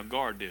and said, now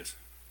guard this.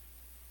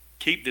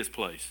 Keep this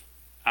place.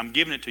 I'm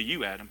giving it to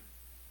you, Adam.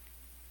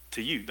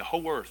 To you. The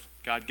whole earth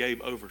God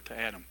gave over to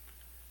Adam.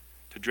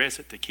 To dress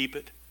it, to keep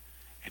it,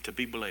 and to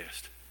be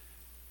blessed.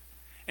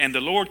 And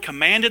the Lord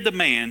commanded the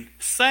man,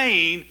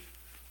 saying,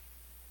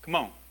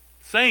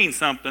 saying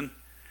something,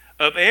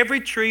 of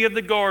every tree of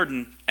the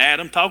garden,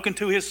 Adam talking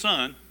to his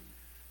son,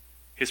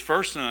 his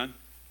first son,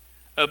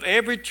 of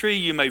every tree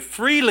you may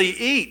freely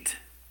eat,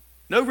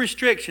 no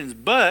restrictions,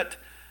 but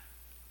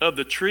of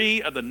the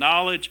tree of the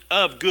knowledge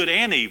of good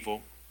and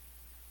evil.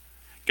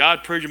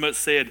 God pretty much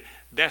said,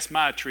 that's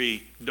my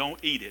tree, don't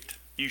eat it.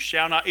 You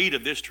shall not eat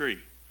of this tree.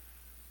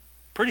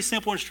 Pretty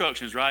simple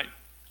instructions, right?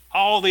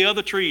 All the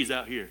other trees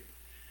out here.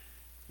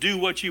 Do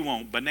what you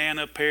want.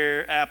 Banana,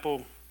 pear,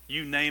 apple,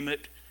 you name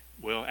it.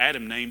 Well,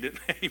 Adam named it.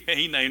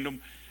 He named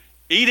them.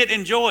 Eat it,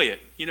 enjoy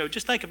it.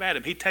 Just think of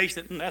Adam. He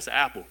tasted it. That's an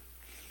apple.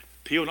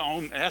 Peeled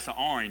on, that's an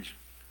orange.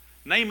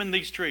 Naming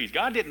these trees.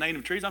 God didn't name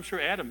them trees. I'm sure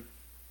Adam,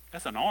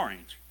 that's an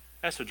orange.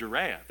 That's a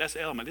giraffe. That's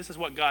an element. This is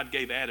what God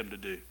gave Adam to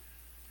do.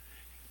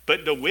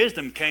 But the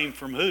wisdom came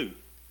from who?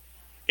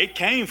 It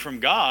came from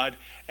God.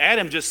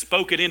 Adam just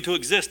spoke it into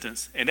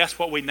existence. And that's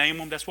what we name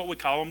them. That's what we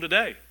call them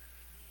today.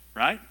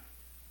 Right?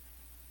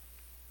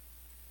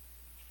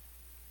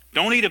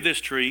 Don't eat of this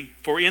tree,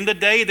 for in the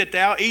day that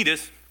thou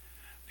eatest,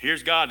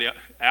 here's God, the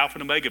Alpha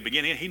and Omega,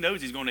 beginning. He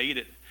knows he's going to eat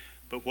it.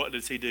 But what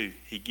does he do?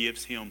 He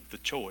gives him the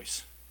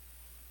choice.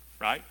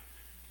 Right?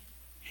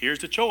 Here's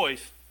the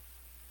choice.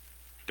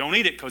 Don't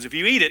eat it, because if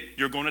you eat it,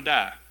 you're going to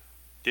die.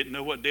 Didn't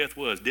know what death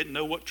was. Didn't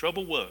know what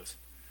trouble was.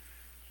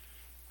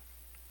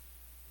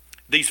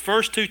 These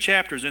first two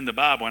chapters in the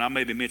Bible, and I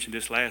maybe mentioned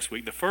this last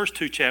week, the first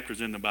two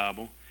chapters in the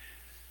Bible,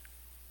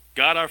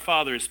 God our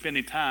Father is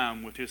spending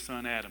time with his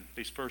son Adam.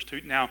 These first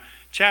two. Now,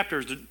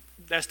 chapters,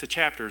 that's the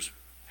chapters.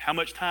 How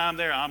much time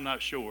there, I'm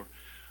not sure.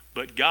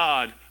 But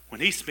God,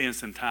 when he spends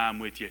some time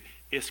with you,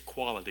 it's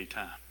quality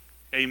time.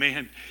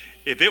 Amen.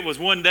 If it was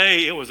one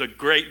day, it was a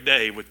great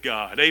day with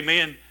God.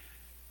 Amen.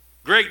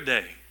 Great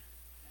day.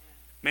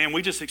 Man,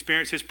 we just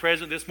experienced His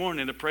presence this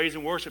morning in the praise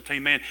and worship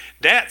team. Man,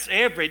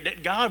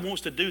 God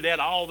wants to do that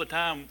all the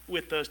time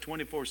with us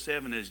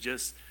 24/7. Is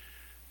just,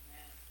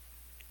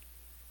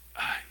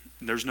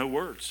 there's no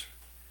words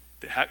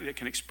that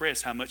can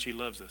express how much He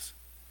loves us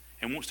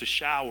and wants to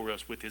shower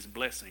us with His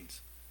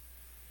blessings.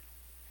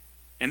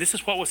 And this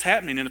is what was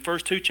happening in the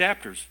first 2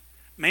 chapters.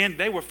 Man,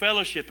 they were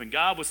fellowshipping.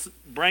 God was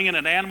bringing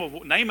an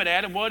animal. Name it,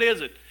 Adam. What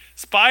is it?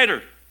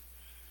 Spider.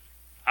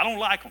 I don't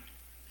like them.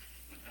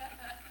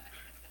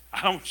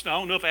 I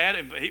don't know if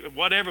Adam,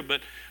 whatever, but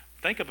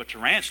think of a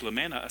tarantula,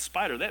 man, a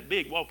spider that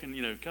big walking,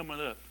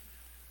 coming up.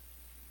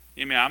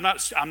 I mean, I'm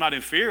not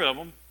in fear of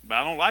them, but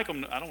I don't like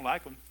them. I don't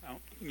like them.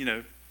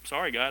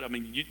 Sorry, God. I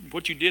mean,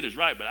 what you did is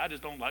right, but I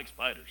just don't like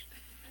spiders.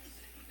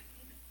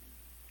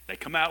 They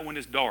come out when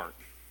it's dark.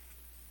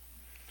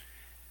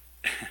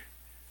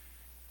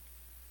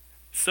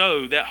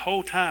 So that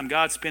whole time,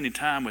 God's spending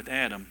time with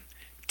Adam,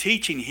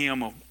 teaching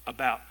him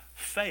about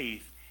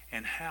faith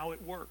and how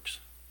it works.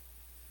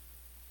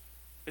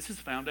 This is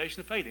the foundation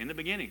of faith in the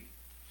beginning.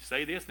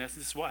 Say this, and this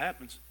is what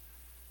happens.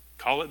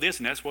 Call it this,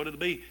 and that's what it'll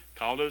be.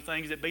 Call those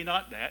things that be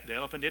not that. The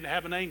elephant didn't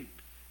have a name.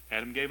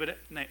 Adam gave it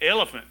a name.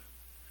 Elephant.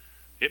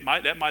 That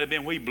might have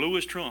been when he blew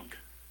his trunk.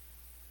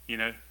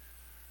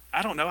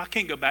 I don't know. I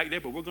can't go back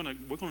there, but we're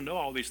gonna know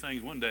all these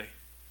things one day.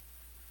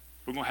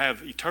 We're gonna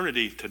have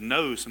eternity to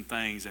know some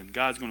things, and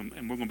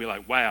we're gonna be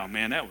like, wow,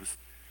 man, that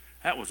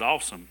was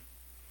awesome.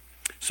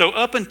 So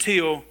up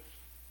until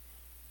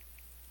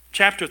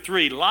chapter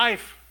 3,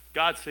 life,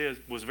 God says,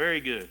 was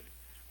very good.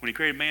 When He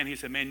created man, He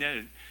said,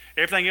 man,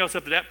 everything else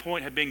up to that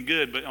point had been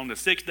good. But on the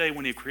 6th day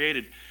when He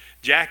created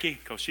Jackie,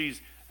 because she's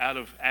out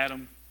of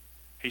Adam,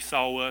 He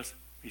saw us.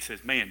 He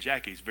says, man,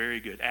 Jackie's very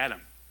good.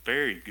 Adam,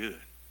 very good.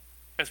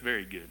 That's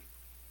very good.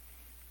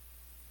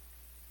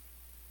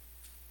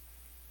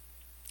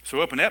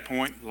 So up in that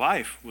point,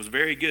 life was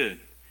very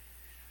good.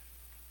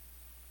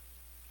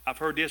 I've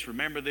heard this,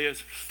 remember this.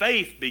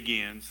 Faith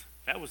begins.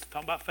 That was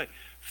talking about faith.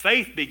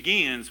 Faith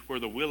begins where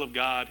the will of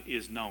God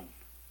is known.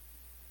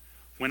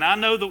 When I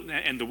know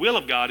and the will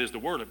of God is the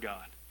Word of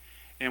God.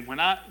 And when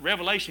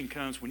revelation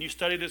comes, when you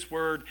study this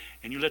Word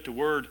and you let the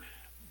Word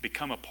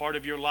become a part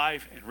of your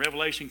life and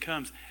revelation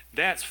comes,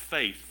 that's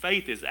faith.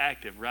 Faith is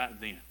active right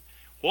then.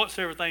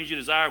 Whatsoever things you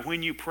desire,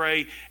 when you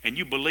pray and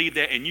you believe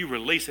that and you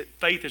release it,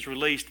 faith is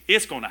released,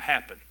 it's going to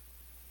happen.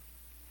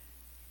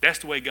 That's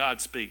the way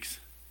God speaks.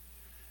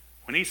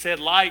 When He said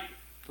light,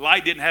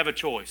 light didn't have a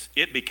choice.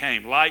 It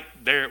became light.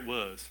 There it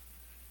was.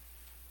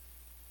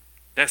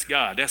 That's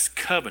God. That's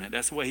covenant.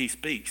 That's the way He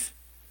speaks.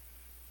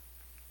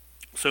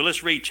 So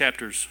let's read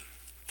chapters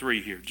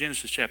 3 here.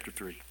 Genesis chapter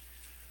 3.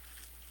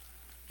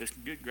 This,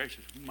 good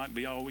gracious, it might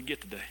be all we get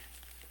today.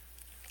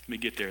 Let me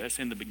get there. That's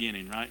in the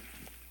beginning, right?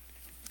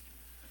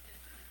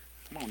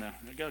 Come on now.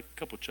 I got a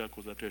couple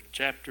chuckles up there.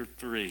 Chapter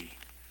 3.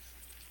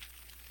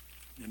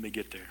 Let me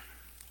get there.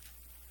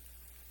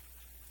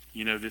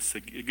 This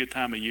is a good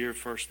time of year,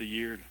 first of the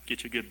year.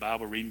 Get you a good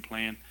Bible reading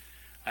plan.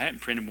 I hadn't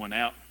printed one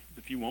out.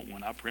 If you want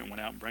one, I'll print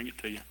one out and bring it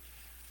to you.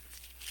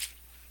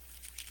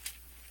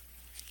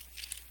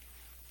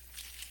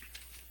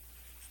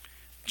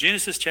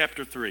 Genesis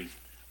chapter 3.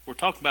 We're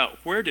talking about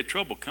where did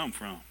trouble come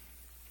from?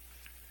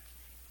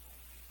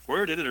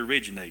 Where did it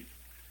originate?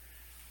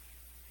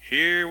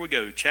 Here we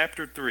go,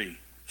 chapter 3.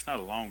 It's not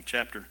a long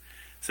chapter. It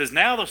says,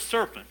 now the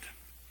serpent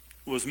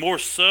was more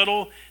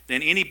subtle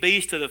than any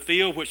beast of the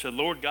field which the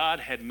Lord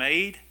God had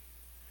made.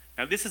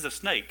 Now this is a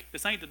snake.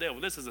 This ain't the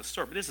devil. This is a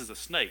serpent. This is a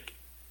snake.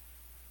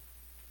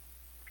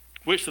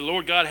 Which the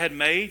Lord God had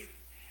made.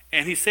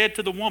 And He said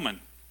to the woman,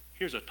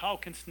 here's a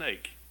talking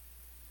snake.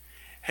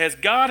 Has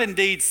God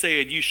indeed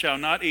said, you shall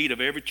not eat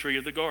of every tree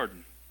of the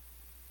garden?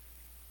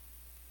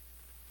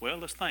 Well,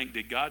 let's think.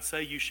 Did God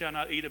say you shall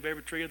not eat of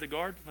every tree of the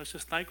garden? Let's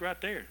just think right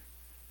there.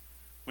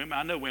 Women,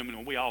 I know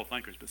women, we all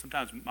thinkers, but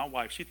sometimes my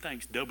wife, she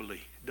thinks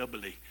doubly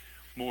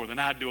more than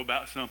I do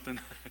about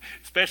something,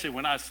 especially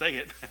when I say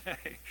it.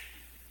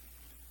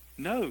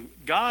 No,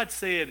 God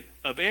said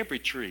of every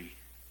tree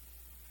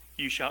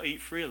you shall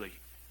eat freely.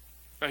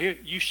 Right here,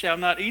 you shall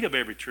not eat of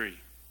every tree.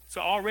 So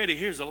already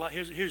here's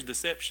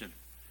deception.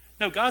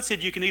 No, God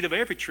said you can eat of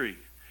every tree,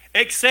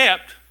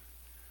 except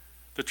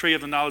the tree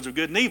of the knowledge of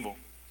good and evil.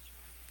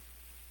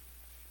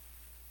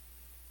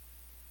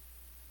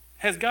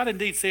 Has God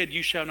indeed said,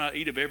 you shall not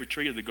eat of every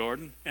tree of the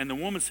garden? And the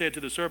woman said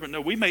to the serpent,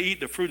 no, we may eat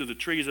the fruit of the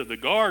trees of the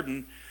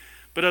garden,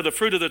 but of the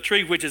fruit of the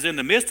tree which is in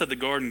the midst of the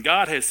garden,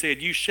 God has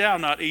said, you shall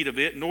not eat of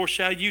it, nor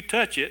shall you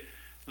touch it,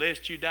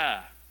 lest you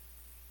die.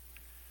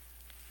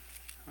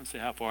 Let me see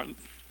how far I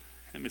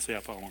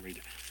want to read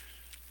it.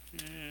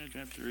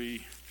 Chapter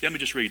 3. Let me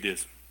just read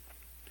this.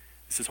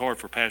 This is hard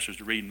for pastors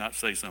to read and not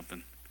say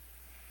something.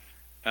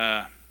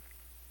 Then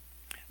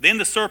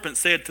the serpent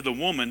said to the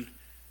woman,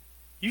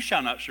 you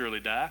shall not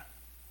surely die.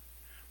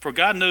 For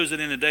God knows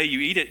that in the day you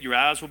eat it, your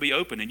eyes will be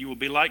open, and you will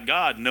be like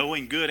God,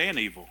 knowing good and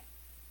evil.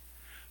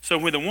 So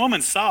when the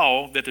woman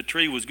saw that the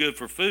tree was good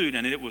for food,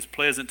 and it was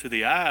pleasant to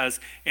the eyes,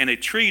 and a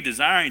tree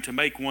desiring to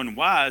make one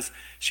wise,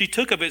 she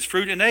took of its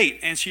fruit and ate.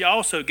 And she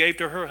also gave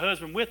to her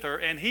husband with her,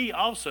 and he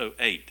also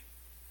ate.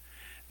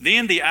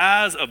 Then the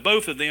eyes of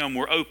both of them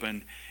were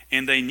opened,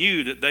 and they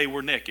knew that they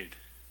were naked.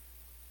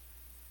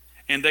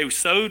 And they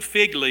sewed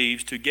fig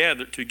leaves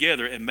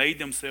together and made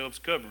themselves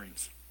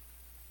coverings.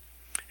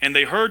 And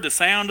they heard the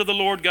sound of the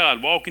Lord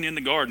God walking in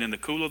the garden in the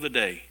cool of the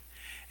day.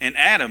 And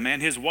Adam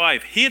and his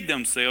wife hid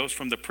themselves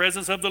from the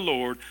presence of the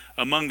Lord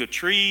among the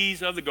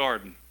trees of the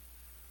garden.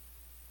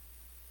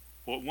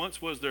 What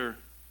once was their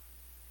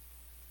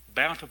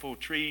bountiful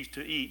trees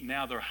to eat,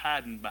 now they're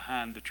hiding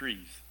behind the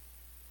trees.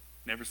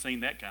 Never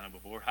seen that kind of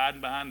before.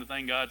 Hiding behind the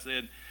thing God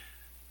said,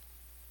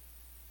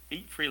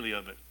 eat freely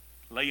of it.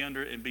 Lay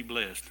under it and be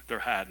blessed. They're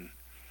hiding.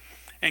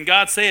 And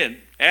God said,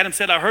 Adam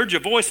said, I heard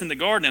your voice in the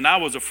garden, and I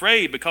was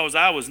afraid because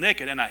I was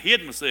naked, and I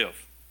hid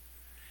myself.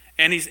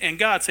 And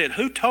God said,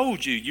 who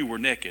told you you were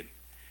naked?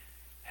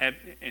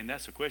 And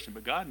that's a question,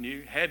 but God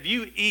knew. Have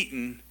you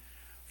eaten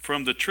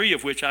from the tree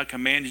of which I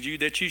commanded you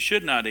that you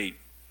should not eat?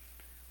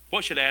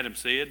 What should Adam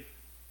said?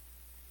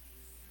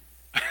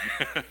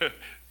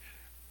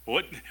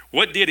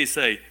 What did he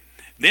say?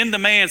 Then the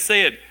man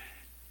said,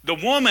 the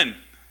woman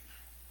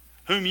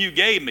whom you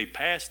gave me,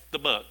 passed the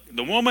buck.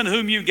 The woman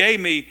whom you gave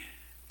me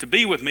to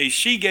be with me,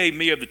 she gave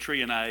me of the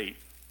tree and I ate.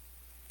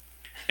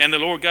 And the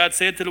Lord God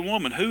said to the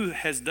woman, who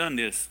has done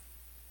this?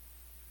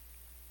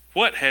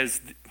 What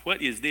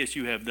is this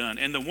you have done?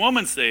 And the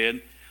woman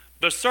said,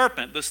 the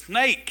serpent, the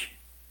snake.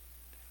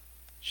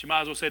 She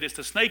might as well say, it's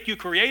the snake you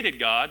created,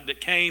 God,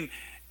 that came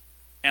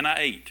and I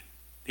ate.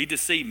 He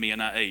deceived me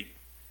and I ate.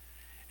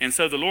 And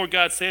so the Lord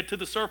God said to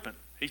the serpent,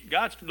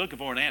 God's looking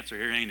for an answer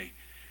here, ain't he?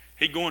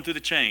 He's going through the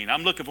chain.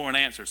 I'm looking for an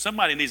answer.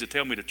 Somebody needs to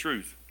tell me the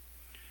truth.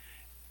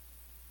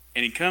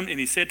 And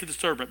he said to the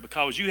serpent,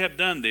 because you have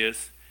done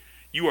this,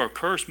 you are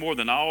cursed more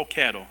than all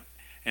cattle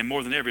and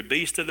more than every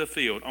beast of the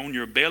field. On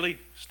your belly,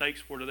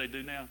 snakes, what do they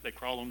do now? They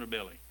crawl on their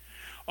belly.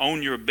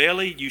 On your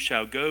belly you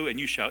shall go, and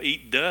you shall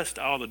eat dust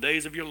all the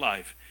days of your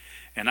life.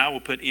 And I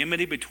will put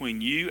enmity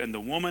between you and the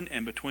woman,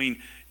 and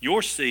between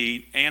your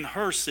seed and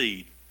her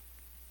seed.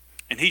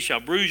 And he shall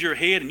bruise your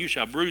head, and you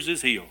shall bruise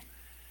his heel.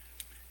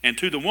 And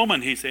to the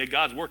woman, he said,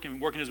 God's working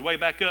his way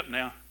back up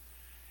now.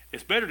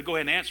 It's better to go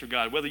ahead and answer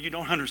God. Whether you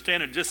don't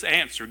understand it, just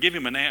answer. Give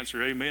him an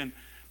answer, amen.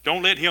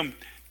 Don't let him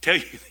tell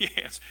you the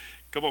answer.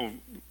 Come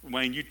on,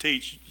 Wayne, you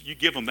teach. You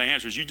give them the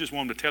answers. You just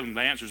want them to tell them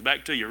the answers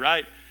back to you,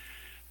 right?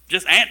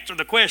 Just answer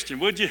the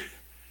question, would you?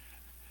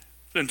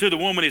 And to the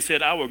woman he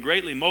said, I will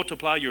greatly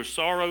multiply your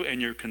sorrow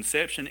and your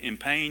conception. In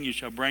pain you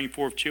shall bring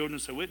forth children.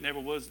 So it never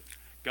was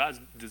God's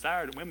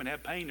desire that women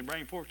have pain to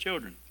bring forth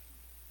children.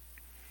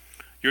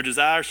 Your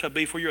desire shall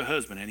be for your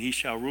husband, and he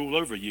shall rule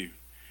over you.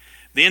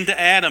 Then to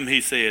Adam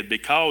he said,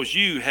 because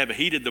you have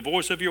heeded the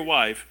voice of your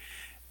wife,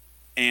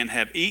 and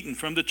have eaten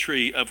from the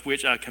tree of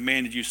which I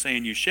commanded you,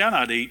 saying, you shall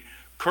not eat,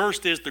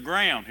 cursed is the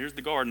ground, here's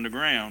the garden, the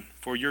ground,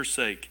 for your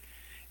sake.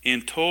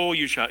 In toil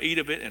you shall eat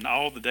of it, and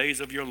all the days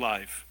of your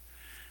life.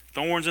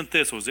 Thorns and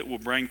thistles it will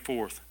bring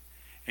forth,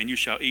 and you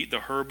shall eat the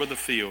herb of the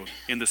field.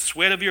 In the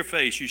sweat of your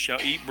face you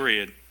shall eat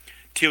bread,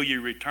 till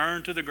you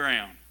return to the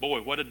ground.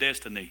 Boy, what a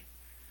destiny.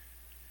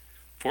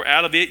 For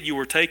out of it you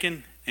were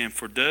taken, and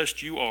for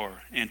dust you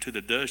are, and to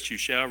the dust you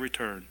shall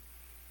return.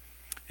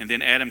 And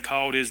then Adam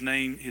called his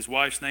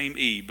wife's name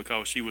Eve,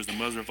 because she was the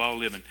mother of all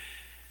living.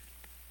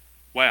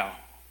 Wow.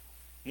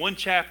 One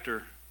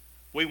chapter,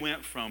 we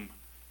went from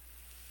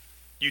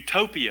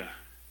utopia,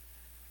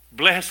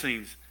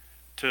 blessings,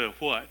 to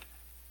what?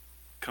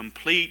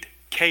 Complete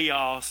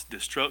chaos,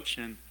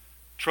 destruction,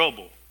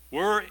 trouble.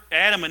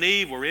 Adam and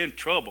Eve were in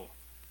trouble.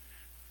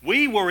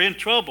 We were in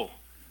trouble.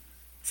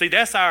 See,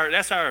 that's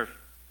our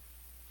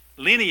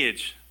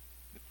lineage.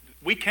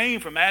 We came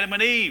from Adam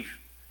and Eve.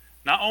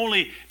 Not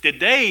only did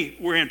they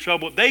were in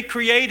trouble, they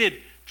created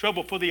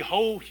trouble for the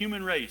whole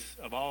human race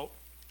of all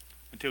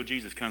until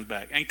Jesus comes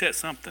back. Ain't that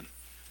something?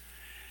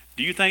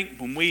 Do you think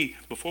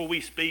before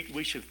we speak,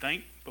 we should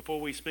think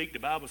before we speak? The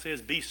Bible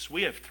says, be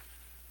swift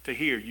to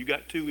hear. You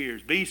got 2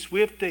 ears. Be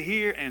swift to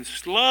hear and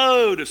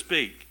slow to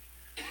speak.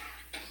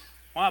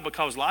 Why?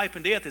 Because life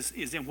and death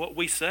is in what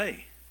we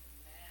say.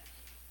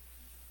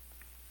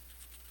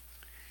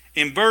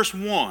 In verse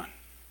 1, a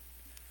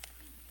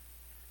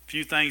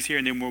few things here,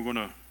 and then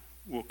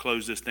we'll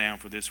close this down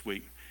for this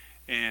week.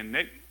 And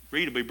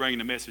Reed will be bringing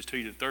the message to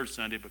you the 3rd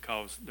Sunday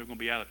because they're going to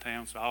be out of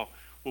town. So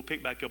we'll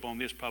pick back up on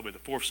this probably the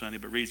 4th Sunday,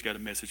 but Reed's got a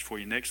message for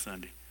you next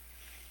Sunday.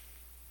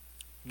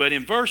 But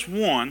in verse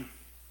 1,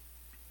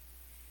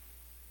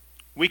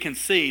 we can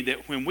see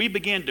that when we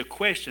begin to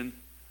question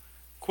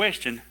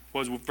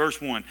was verse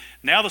 1.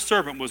 Now the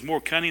serpent was more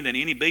cunning than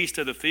any beast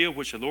of the field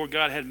which the Lord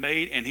God had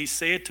made, and he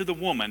said to the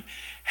woman,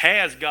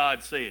 has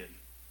God said?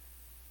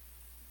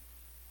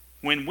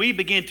 When we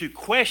begin to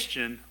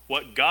question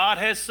what God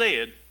has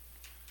said,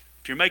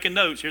 if you're making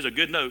notes, here's a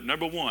good note.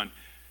 Number 1,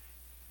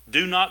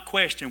 do not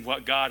question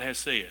what God has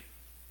said.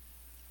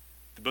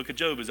 The book of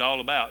Job is all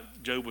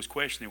about Job was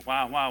questioning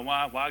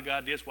why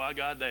God this, why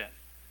God that.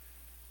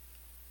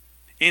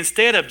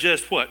 instead of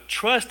just what?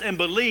 Trust and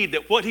believe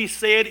that what he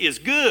said is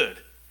good,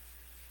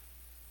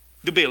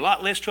 there'll be a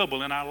lot less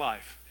trouble in our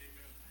life.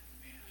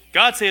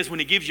 God says when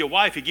he gives you a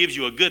wife, he gives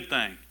you a good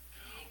thing.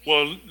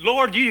 Well,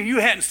 Lord, you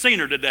hadn't seen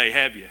her today,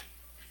 have you?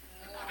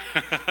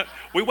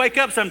 We wake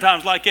up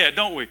sometimes like that,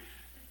 don't we?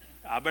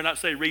 I better not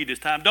say read this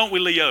time. Don't we,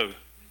 Leo?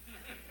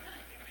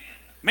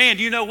 Man,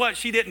 do you know what?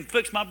 She didn't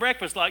fix my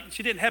breakfast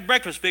she didn't have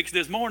breakfast fixed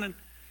this morning.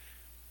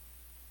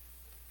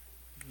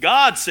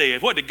 God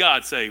said, what did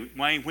God say,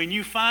 Wayne? When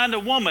you find a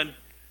woman,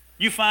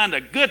 you find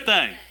a good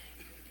thing.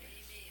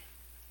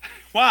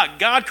 Why?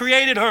 God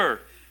created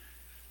her.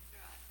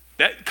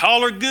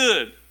 Call her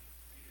good.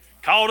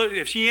 Call her,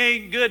 if she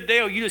ain't good,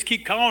 Dale, you just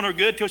keep calling her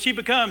good till she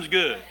becomes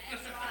good.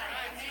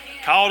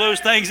 Call those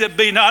things that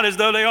be not as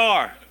though they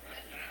are.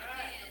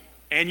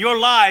 And your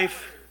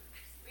life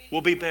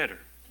will be better.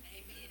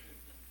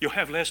 You'll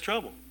have less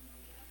trouble.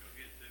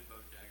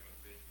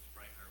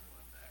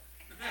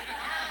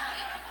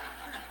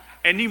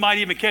 And you might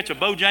even catch a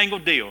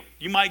Bojangle deal.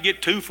 You might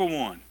get 2 for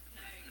 1.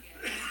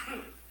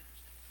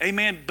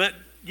 Amen. But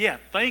yeah,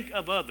 think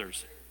of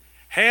others.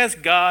 Has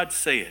God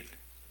said?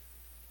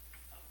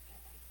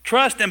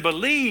 Trust and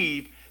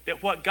believe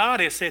that what God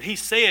has said, he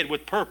said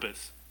with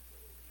purpose.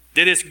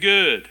 That it's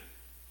good.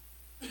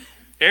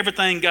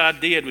 Everything God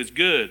did was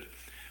good.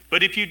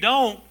 But if you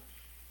don't,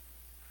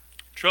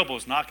 trouble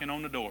is knocking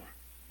on the door.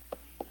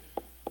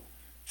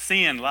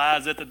 Sin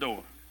lies at the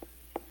door.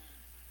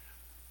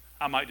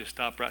 I might just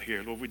stop right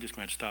here. Lord, we're just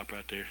going to stop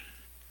right there.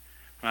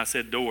 When I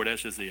said door,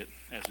 that's just it.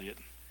 That's it.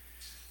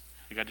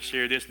 I got to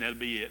share this and that'll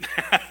be it.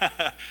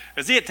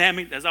 That's it,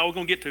 Tammy. That's all we're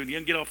going to get to. You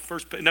can get off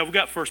first page. No, we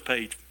got first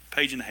page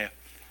and a half.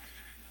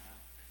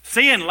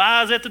 Sin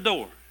lies at the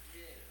door.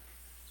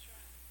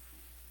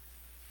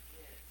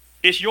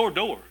 It's your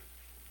door.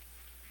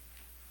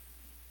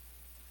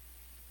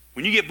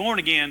 When you get born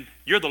again,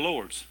 you're the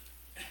Lord's.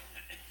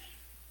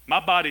 My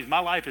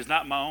life is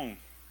not my own.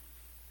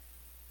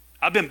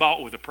 I've been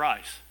bought with a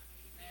price.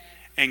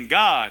 And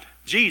God,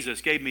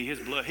 Jesus, gave me his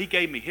blood. He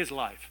gave me his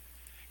life.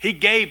 He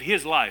gave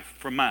his life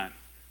for mine.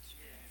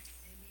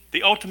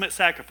 The ultimate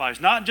sacrifice,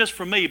 not just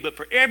for me, but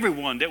for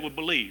everyone that would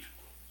believe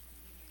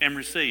and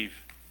receive,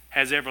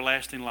 has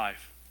everlasting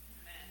life.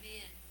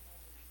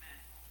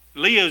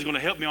 Leah's going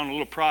to help me on a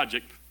little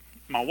project.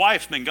 My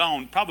wife's been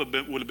gone.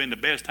 Probably would have been the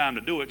best time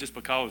to do it just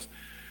because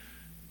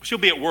she'll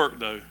be at work,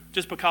 though.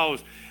 Just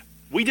because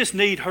we just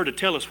need her to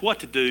tell us what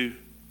to do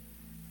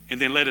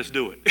and then let us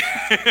do it.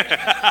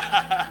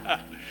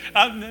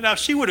 Now,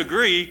 she would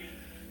agree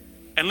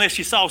unless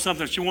she saw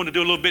something she wanted to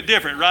do a little bit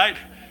different, right?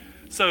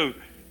 So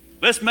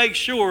let's make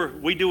sure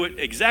we do it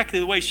exactly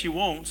the way she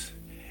wants.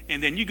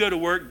 And then you go to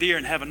work, dear,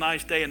 and have a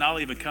nice day, and I'll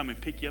even come and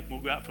pick you up and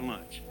we'll go out for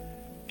lunch.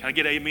 Can I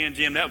get amen,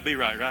 Jim? That would be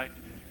right?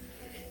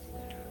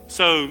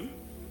 So,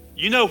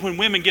 you know, when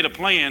women get a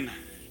plan,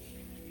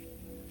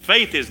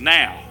 faith is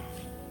now.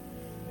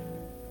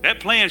 That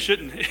plan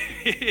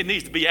it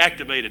needs to be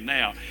activated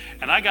now.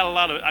 And I got a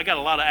lot of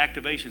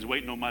activations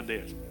waiting on my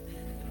desk.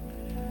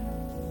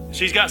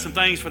 She's got some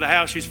things for the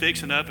house she's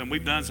fixing up, and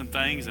we've done some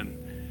things, and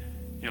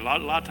a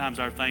lot of times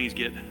our things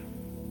get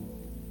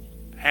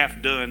half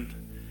done.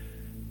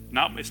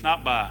 It's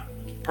not by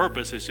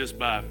purpose, it's just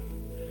by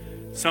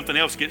something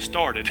else gets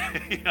started.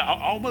 I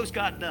almost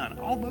got done.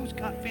 Almost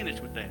got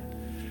finished with that.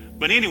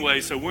 But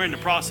anyway, so we're in the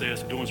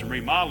process of doing some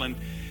remodeling.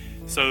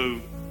 So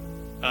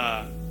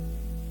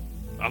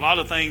a lot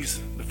of things,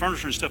 the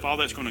furniture and stuff, all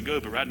that's going to go,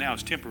 but right now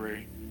it's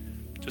temporary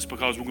just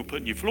because we're going to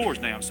put new floors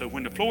down. So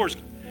when the floors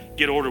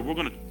get ordered, we're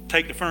going to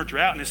take the furniture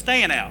out and it's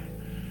staying out.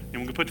 And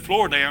we're going to put the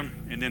floor down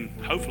and then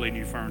hopefully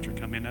new furniture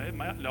come in.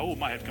 The old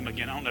might have to come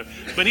again, I don't know.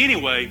 But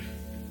anyway,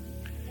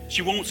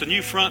 she wants a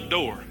new front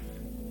door.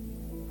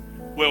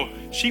 Well,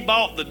 she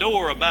bought the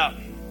door about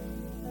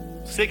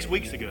 6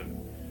 weeks ago.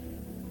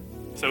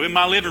 So in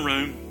my living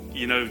room,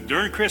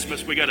 during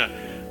Christmas, we got a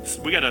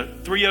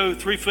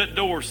 3-foot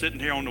door sitting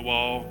here on the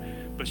wall.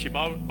 But she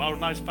bought a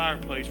nice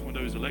fireplace, one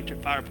of those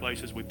electric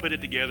fireplaces. We put it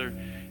together,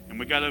 and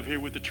we got over here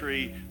with the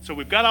tree. So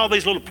we've got all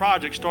these little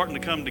projects starting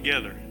to come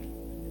together.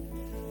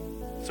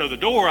 So the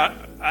door, I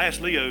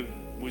asked Leo,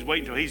 was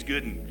waiting until he's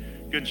good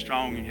and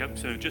strong, and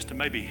so just to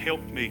maybe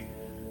help me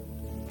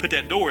put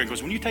that door in.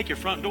 Because when you take your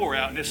front door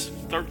out and it's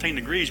 13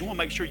 degrees, you want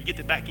to make sure you get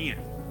it back in.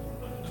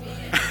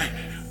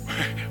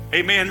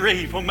 Amen,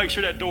 Reed. You want to make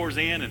sure that door's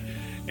in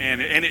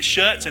and it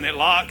shuts and it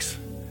locks.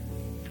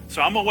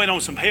 So I'm going to wait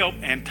on some help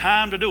and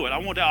time to do it. I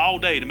want that all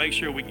day to make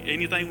sure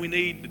anything we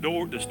need,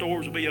 the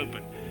stores will be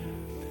open.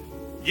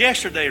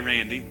 Yesterday,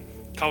 Randy,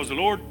 because the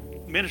Lord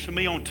ministered to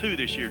me on 2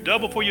 this year,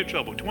 double for your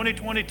trouble,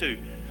 2022.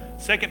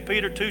 2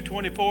 Peter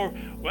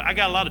 2:24. Well, I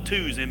got a lot of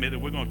 2s in me that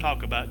we're going to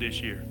talk about this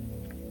year.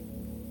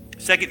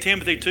 2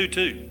 Timothy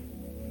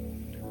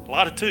 2:2. A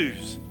lot of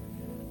 2s.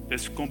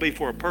 That's going to be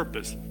for a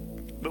purpose.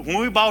 But when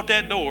we bought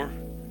that door,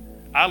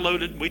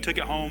 we took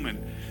it home,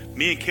 and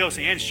me and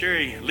Kelsey and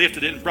Sherry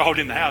lifted it and brought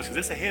it in the house because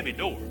it's a heavy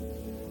door.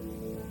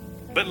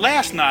 But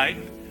last night,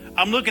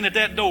 I'm looking at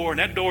that door, and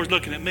that door's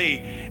looking at me,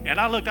 and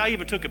I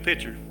even took a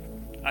picture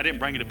I didn't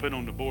bring it to put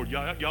on the board.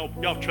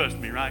 Y'all trust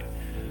me, right?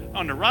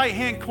 On the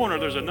right-hand corner,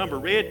 there's a number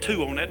red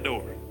 2 on that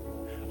door,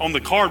 on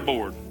the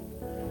cardboard.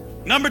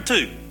 Number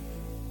 2.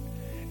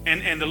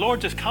 And the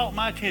Lord just caught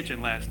my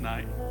attention last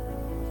night.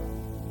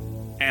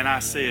 And I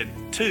said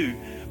 2,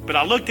 but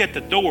I looked at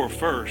the door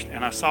first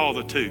and I saw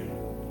the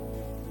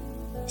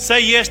 2.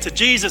 Say yes to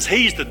Jesus,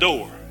 he's the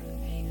door.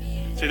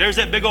 See, there's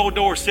that big old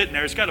door sitting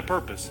there. It's got a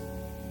purpose.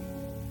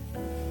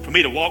 For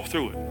me to walk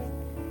through it.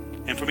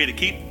 And for me to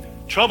keep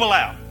trouble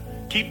out.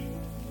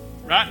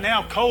 Right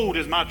now, cold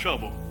is my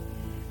trouble.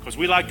 Because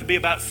we like to be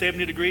about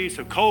 70 degrees,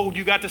 so cold,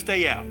 you got to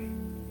stay out.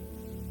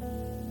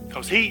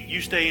 Because heat,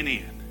 you staying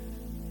in.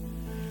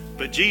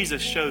 But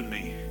Jesus showed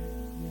me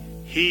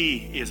he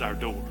is our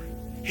door.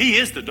 He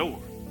is the door.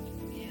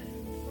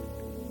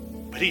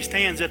 But he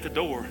stands at the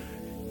door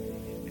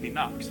and he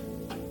knocks.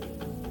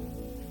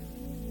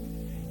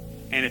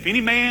 And if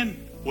any man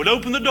would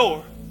open the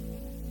door,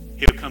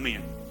 he'll come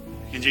in.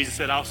 And Jesus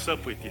said, I'll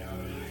sup with you.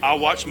 I'll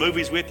watch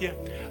movies with you.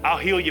 I'll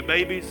heal your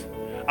babies.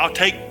 I'll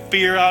take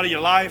fear out of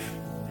your life.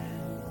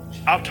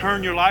 I'll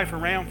turn your life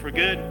around for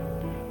good.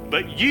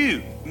 But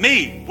you,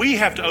 me, we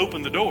have to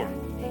open the door.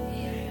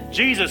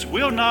 Jesus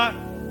will not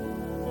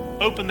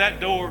open that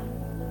door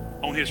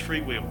on his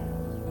free will.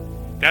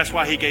 That's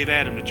why he gave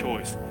Adam the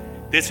choice.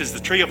 This is the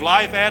tree of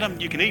life, Adam.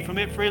 You can eat from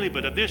it freely,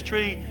 but of this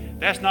tree,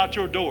 that's not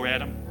your door,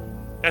 Adam.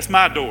 That's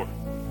my door.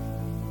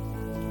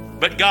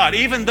 But God,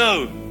 even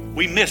though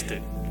we missed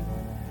it,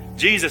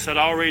 Jesus had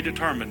already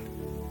determined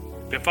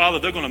that, Father,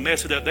 they're going to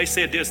mess it up. They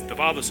said this, the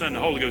Father, the Son, and the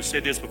Holy Ghost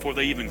said this before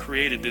they even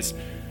created this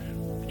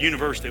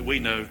universe that we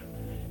know.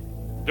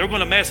 They're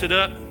going to mess it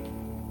up,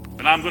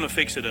 but I'm going to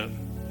fix it up.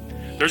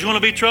 There's going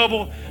to be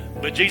trouble,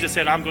 but Jesus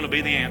said, I'm going to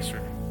be the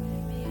answer.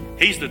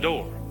 He's the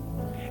door.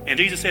 And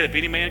Jesus said, if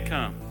any man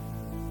come,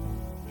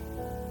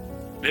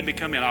 let me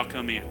come in, I'll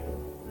come in.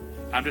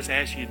 I'm just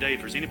asking you today, if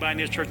there's anybody in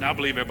this church, and I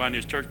believe everybody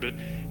in this church, but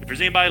if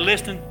there's anybody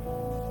listening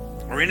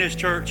or in this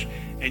church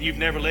and you've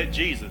never let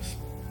Jesus,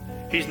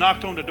 he's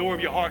knocked on the door of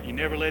your heart, you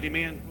never let him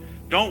in,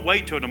 don't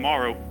wait till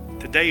tomorrow.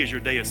 Today is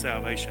your day of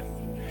salvation.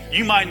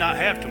 You might not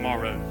have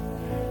tomorrow.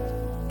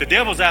 The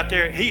devil's out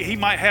there. He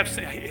might have,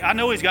 I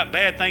know he's got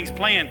bad things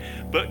planned,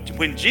 but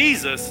when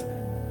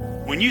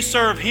you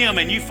serve him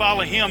and you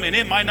follow him, and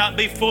it might not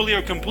be fully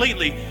or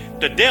completely,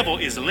 the devil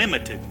is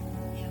limited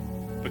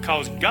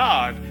because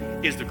God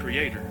is the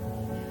creator.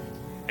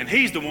 And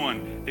he's the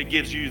one that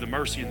gives you the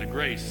mercy and the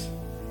grace.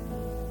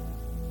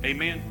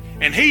 Amen.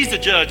 And he's the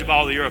judge of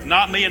all the earth,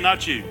 not me and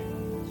not you.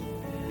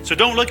 So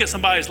don't look at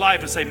somebody's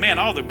life and say, man,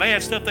 all the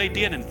bad stuff they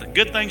did and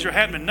good things are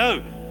happening.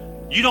 No,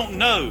 you don't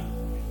know.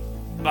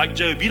 Like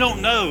Job, you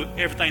don't know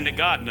everything that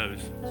God knows.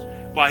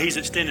 Why he's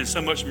extending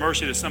so much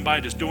mercy to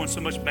somebody that's doing so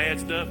much bad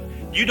stuff.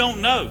 You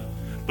don't know.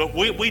 But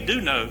we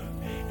do know.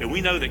 And we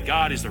know that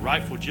God is the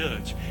rightful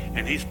judge.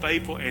 And he's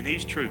faithful and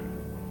he's true.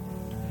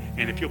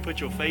 And if you'll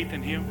put your faith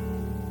in him,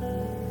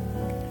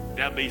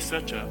 that'll be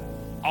such an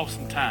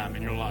awesome time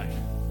in your life.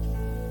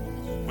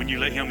 When you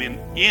let him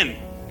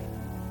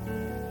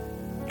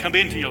come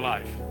into your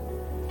life.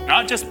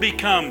 Not just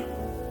become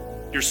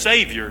your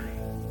Savior,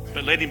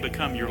 but let him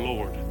become your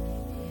Lord.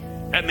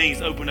 That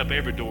means open up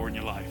every door in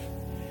your life.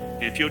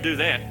 And if you'll do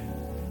that,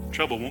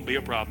 trouble won't be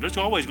a problem. There's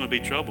always going to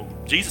be trouble.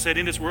 Jesus said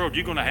in this world,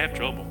 you're going to have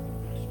trouble.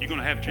 You're going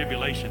to have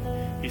tribulation.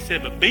 He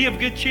said, but be of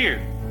good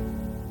cheer.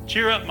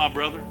 Cheer up, my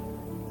brother.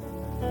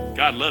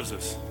 God loves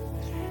us.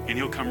 And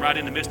he'll come right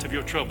in the midst of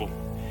your trouble.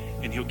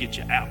 And he'll get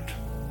you out.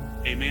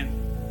 Amen.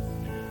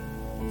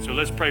 So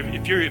let's pray.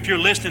 If you're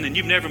listening and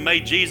you've never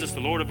made Jesus the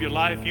Lord of your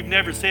life, you've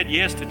never said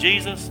yes to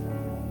Jesus,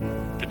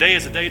 today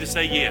is the day to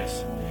say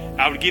yes.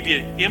 I would give you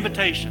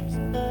invitations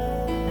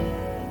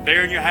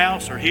there in your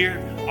house or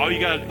here. All you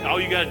got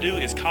to do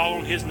is call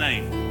on his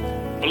name.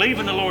 Believe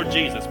in the Lord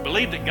Jesus.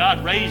 Believe that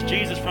God raised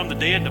Jesus from the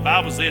dead. The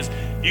Bible says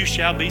you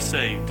shall be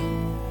saved.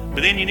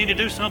 But then you need to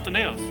do something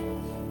else.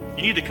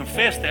 You need to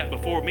confess that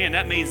before men.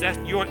 That means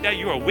that you're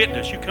a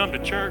witness. You come to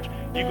church,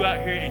 you go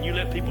out here and you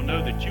let people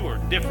know that you are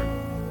different.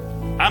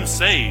 I'm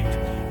saved.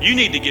 You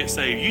need to get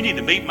saved. You need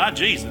to meet my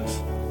Jesus.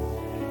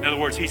 In other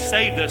words, he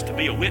saved us to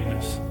be a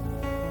witness.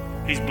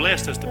 He's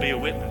blessed us to be a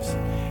witness.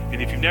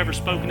 And if you've never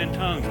spoken in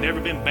tongues,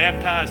 never been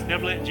baptized,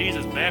 never let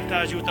Jesus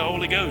baptize you with the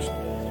Holy Ghost,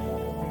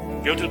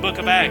 go to the book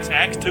of Acts,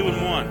 Acts 2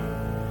 and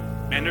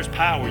 1. Man, there's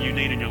power you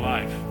need in your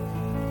life.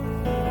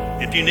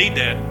 If you need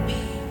that,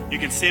 you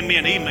can send me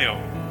an email.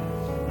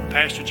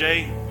 Pastor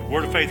J,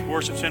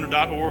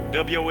 wordoffaithworshipcenter.org,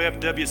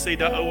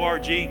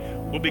 WOFWC.org.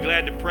 We'll be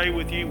glad to pray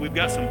with you. We've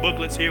got some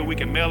booklets here we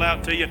can mail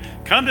out to you.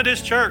 Come to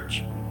this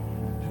church.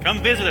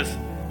 Come visit us.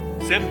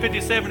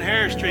 757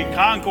 Harris Street,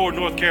 Concord,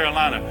 North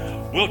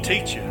Carolina. We'll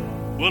teach you.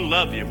 We'll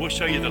love you. We'll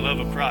show you the love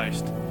of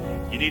Christ.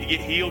 You need to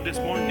get healed this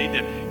morning.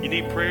 You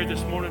need prayer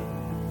this morning.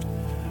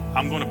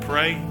 I'm going to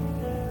pray.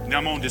 Now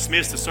I'm going to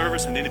dismiss the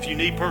service. And then if you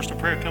need personal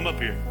prayer, come up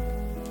here.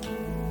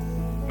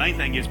 Main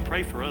thing is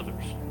pray for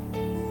others.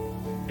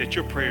 That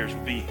your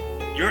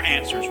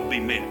answers will be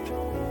met.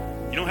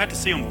 You don't have to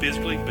see them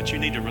physically, but you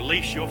need to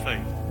release your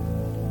faith.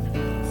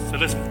 So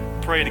let's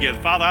pray together.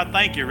 Father, I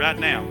thank you right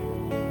now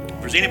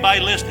If there's anybody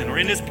listening or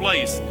in this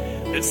place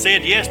that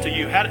said yes to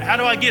you, how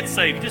do I get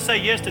saved? Just say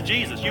yes to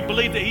Jesus. You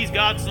believe that he's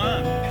God's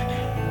son,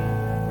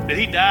 that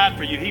he died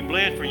for you, he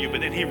bled for you,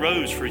 but then he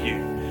rose for you.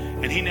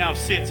 And he now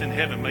sits in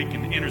heaven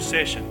making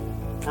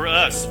intercession for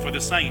us, for the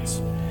saints.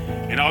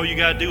 And all you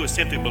got to do is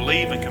simply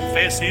believe and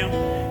confess him,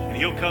 and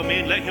he'll come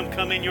in. Let him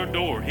come in your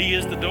door. He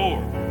is the door.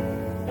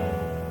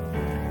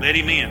 Let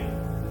him in.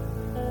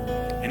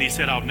 And he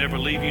said, I'll never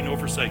leave you nor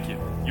forsake you.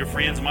 Your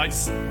friends might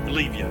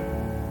leave you.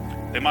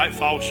 They might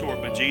fall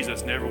short, but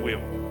Jesus never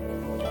will.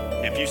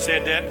 If you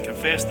said that,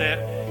 confess that,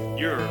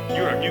 you're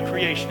a new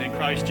creation in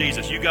Christ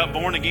Jesus. You got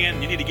born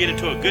again. You need to get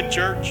into a good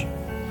church,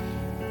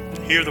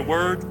 hear the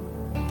word,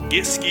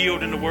 get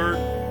skilled in the word,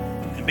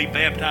 and be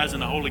baptized in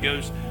the Holy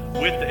Ghost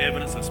with the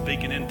evidence of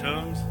speaking in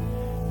tongues.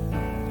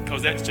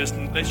 Because that just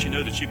lets you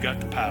know that you've got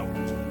the power.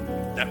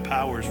 That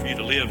power is for you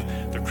to live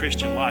the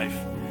Christian life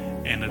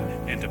and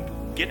to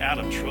get out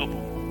of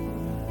trouble.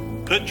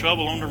 Put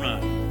trouble on the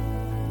run.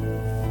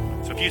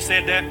 So if you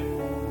said that,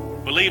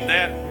 believe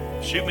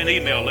that, shoot me an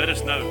email, let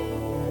us know.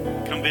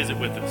 Come visit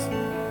with us.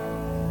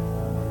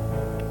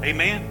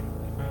 Amen.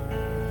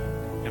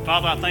 And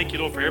Father, I thank you,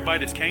 Lord, for everybody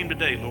that's came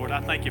today, Lord.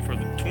 I thank you for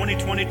the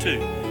 2022,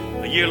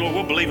 a year, Lord,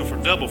 we're believing for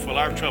double for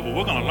our trouble.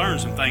 We're going to learn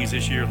some things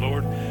this year,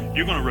 Lord.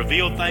 You're going to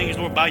reveal things,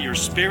 Lord, by your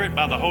Spirit,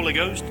 by the Holy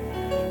Ghost.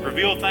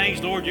 Reveal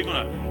things, Lord. You're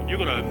going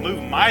to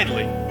move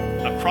mightily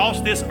across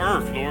this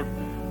earth, Lord.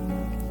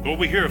 Lord,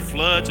 we hear of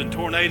floods and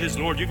tornadoes.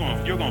 Lord, you're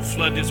going to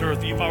flood this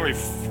earth. You've already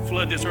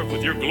flooded this earth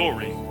with your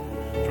glory.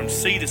 From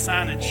sea to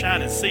shining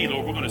sea,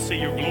 Lord, we're going to see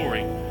your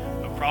glory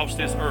across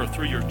this earth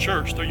through your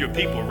church, through your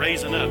people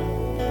raising up,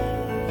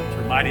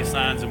 through mighty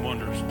signs and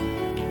wonders.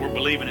 We're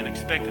believing and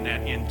expecting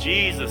that in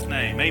Jesus'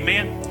 name.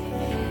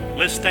 Amen.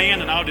 Let's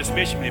stand and I'll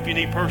dismiss you. If you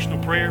need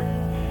personal prayer,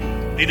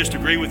 need us to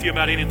agree with you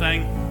about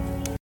anything.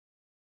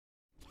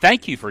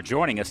 Thank you for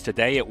joining us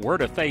today at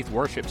Word of Faith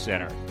Worship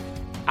Center.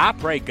 I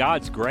pray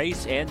God's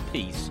grace and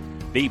peace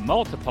be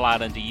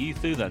multiplied unto you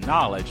through the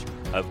knowledge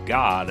of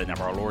God and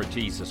of our Lord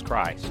Jesus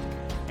Christ.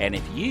 And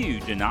if you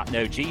do not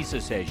know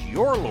Jesus as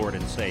your Lord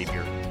and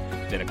Savior,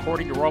 then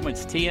according to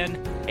Romans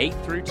 10, 8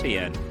 through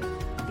 10,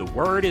 the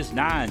word is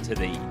nigh unto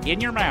thee,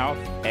 in your mouth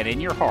and in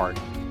your heart.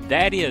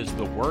 That is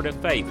the word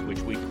of faith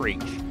which we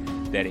preach,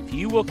 that if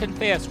you will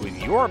confess with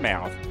your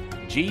mouth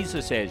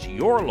Jesus as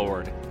your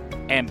Lord,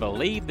 and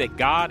believe that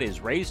God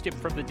has raised him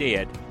from the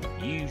dead,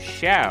 you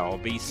shall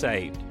be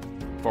saved.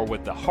 For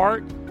with the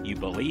heart you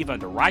believe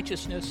unto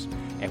righteousness,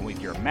 and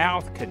with your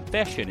mouth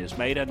confession is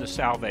made unto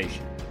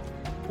salvation.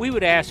 We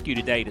would ask you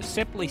today to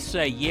simply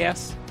say,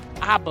 yes,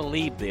 I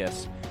believe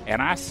this,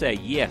 and I say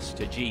yes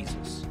to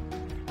Jesus.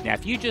 Now,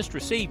 if you just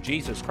received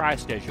Jesus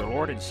Christ as your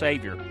Lord and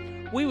Savior,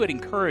 we would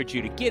encourage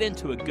you to get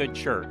into a good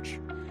church.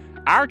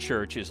 Our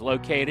church is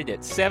located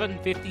at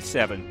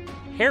 757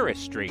 Harris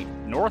Street,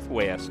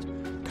 Northwest,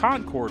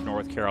 Concord,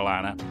 North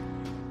Carolina,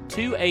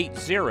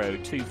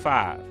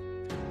 28025.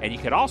 And you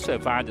can also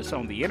find us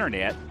on the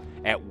internet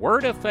at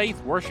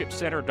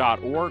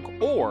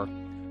wordoffaithworshipcenter.org or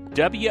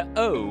WOFWC.org.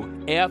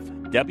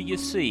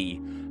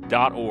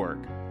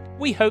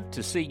 We hope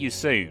to see you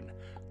soon.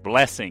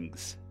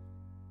 Blessings.